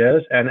last few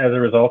years, and as a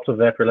result of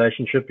that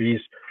relationship,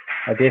 he's,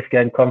 I guess,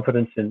 gained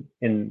confidence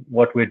in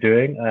what we're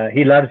doing.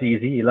 He loves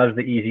Easy. He loves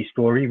the Easy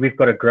story. We've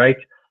got a great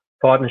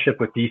partnership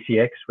with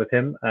DCX with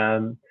him,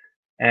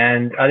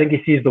 and I think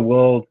he sees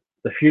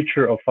the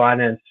future of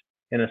finance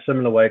in a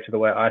similar way to the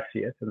way I see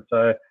it. And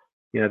so,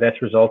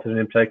 that's resulted in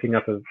him taking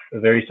up a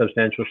very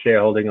substantial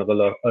shareholding over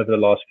the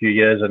last few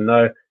years, and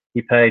no,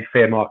 he paid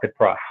fair market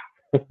price.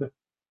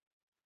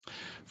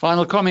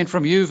 Final comment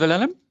from you,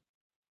 Willem?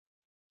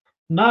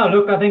 No,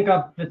 look, I think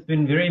it's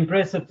been very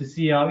impressive to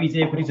see how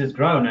Easy Equities has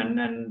grown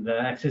and the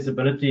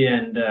accessibility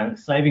and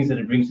savings that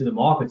it brings to the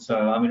market. So,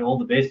 I mean, all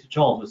the best to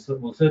Charles.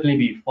 We'll certainly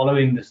be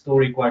following the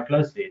story quite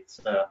closely. It's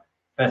a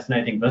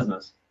fascinating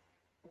business.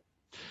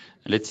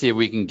 Let's see if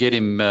we can get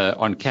him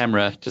on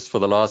camera just for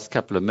the last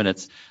couple of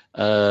minutes.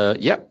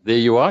 Yeah, there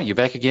you are. You're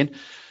back again.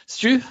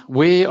 Stu,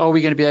 where are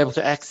we going to be able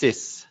to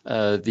access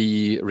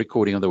the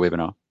recording of the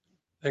webinar?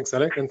 Thanks,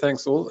 Alec, and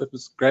thanks all. It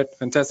was great,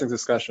 fantastic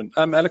discussion.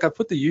 Alec, I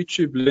put the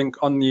YouTube link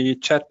on the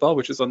chat bar,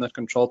 which is on that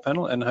control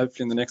panel, and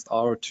hopefully in the next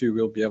hour or two,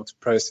 we'll be able to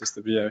process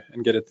the video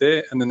and get it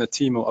there. And then the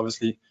team will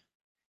obviously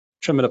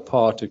trim it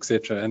apart,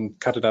 etc., and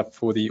cut it up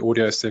for the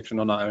audio section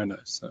on our own.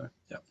 So,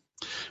 yeah.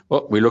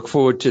 Well, we look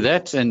forward to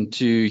that and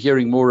to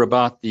hearing more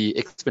about the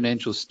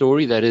exponential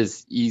story that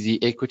is Easy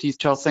Equities.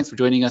 Charles, thanks for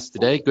joining us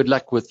today. Good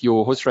luck with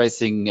your horse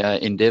racing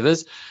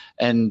endeavors.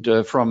 And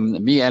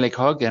from me, Alec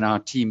Hogg, and our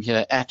team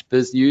here at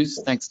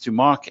BizNews, thanks to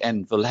Mark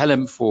and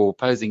Wilhelm for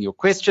posing your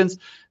questions.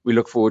 We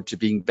look forward to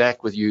being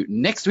back with you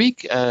next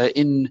week.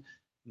 In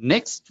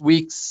next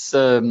week's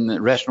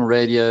Rational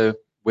Radio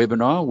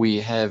webinar, we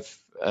have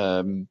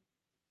Mr.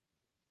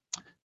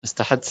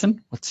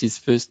 Hudson. What's his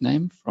first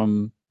name?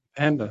 From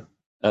Panda.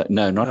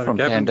 No, not from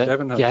Panda.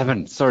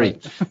 Gavin, sorry.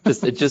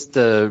 just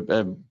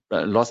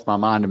lost my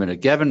mind a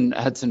minute. Gavin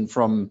Hudson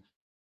from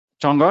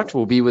Tongaat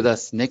will be with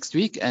us next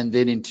week, and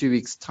then in 2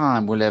 weeks'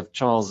 time, we'll have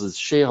Charles's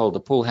shareholder,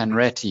 Paul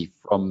Hanratty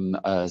from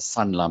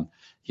Sanlam.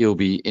 He'll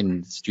be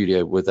in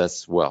studio with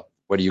us. Well,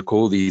 what do you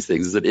call these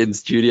things? Is it in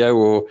studio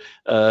or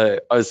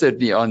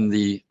certainly on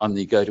the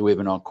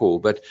GoToWebinar call?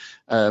 But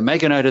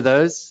make a note of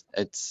those.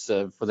 It's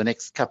for the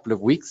next couple of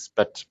weeks.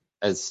 But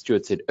as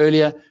Stuart said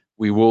earlier,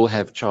 we will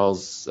have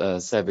Charles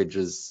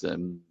Savage's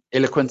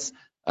eloquence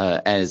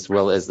as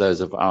well as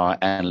those of our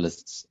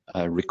analysts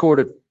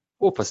recorded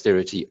for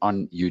posterity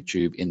on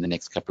YouTube in the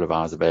next couple of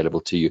hours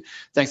available to you.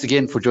 Thanks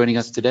again for joining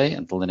us today.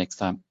 Until the next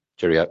time,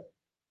 cheerio.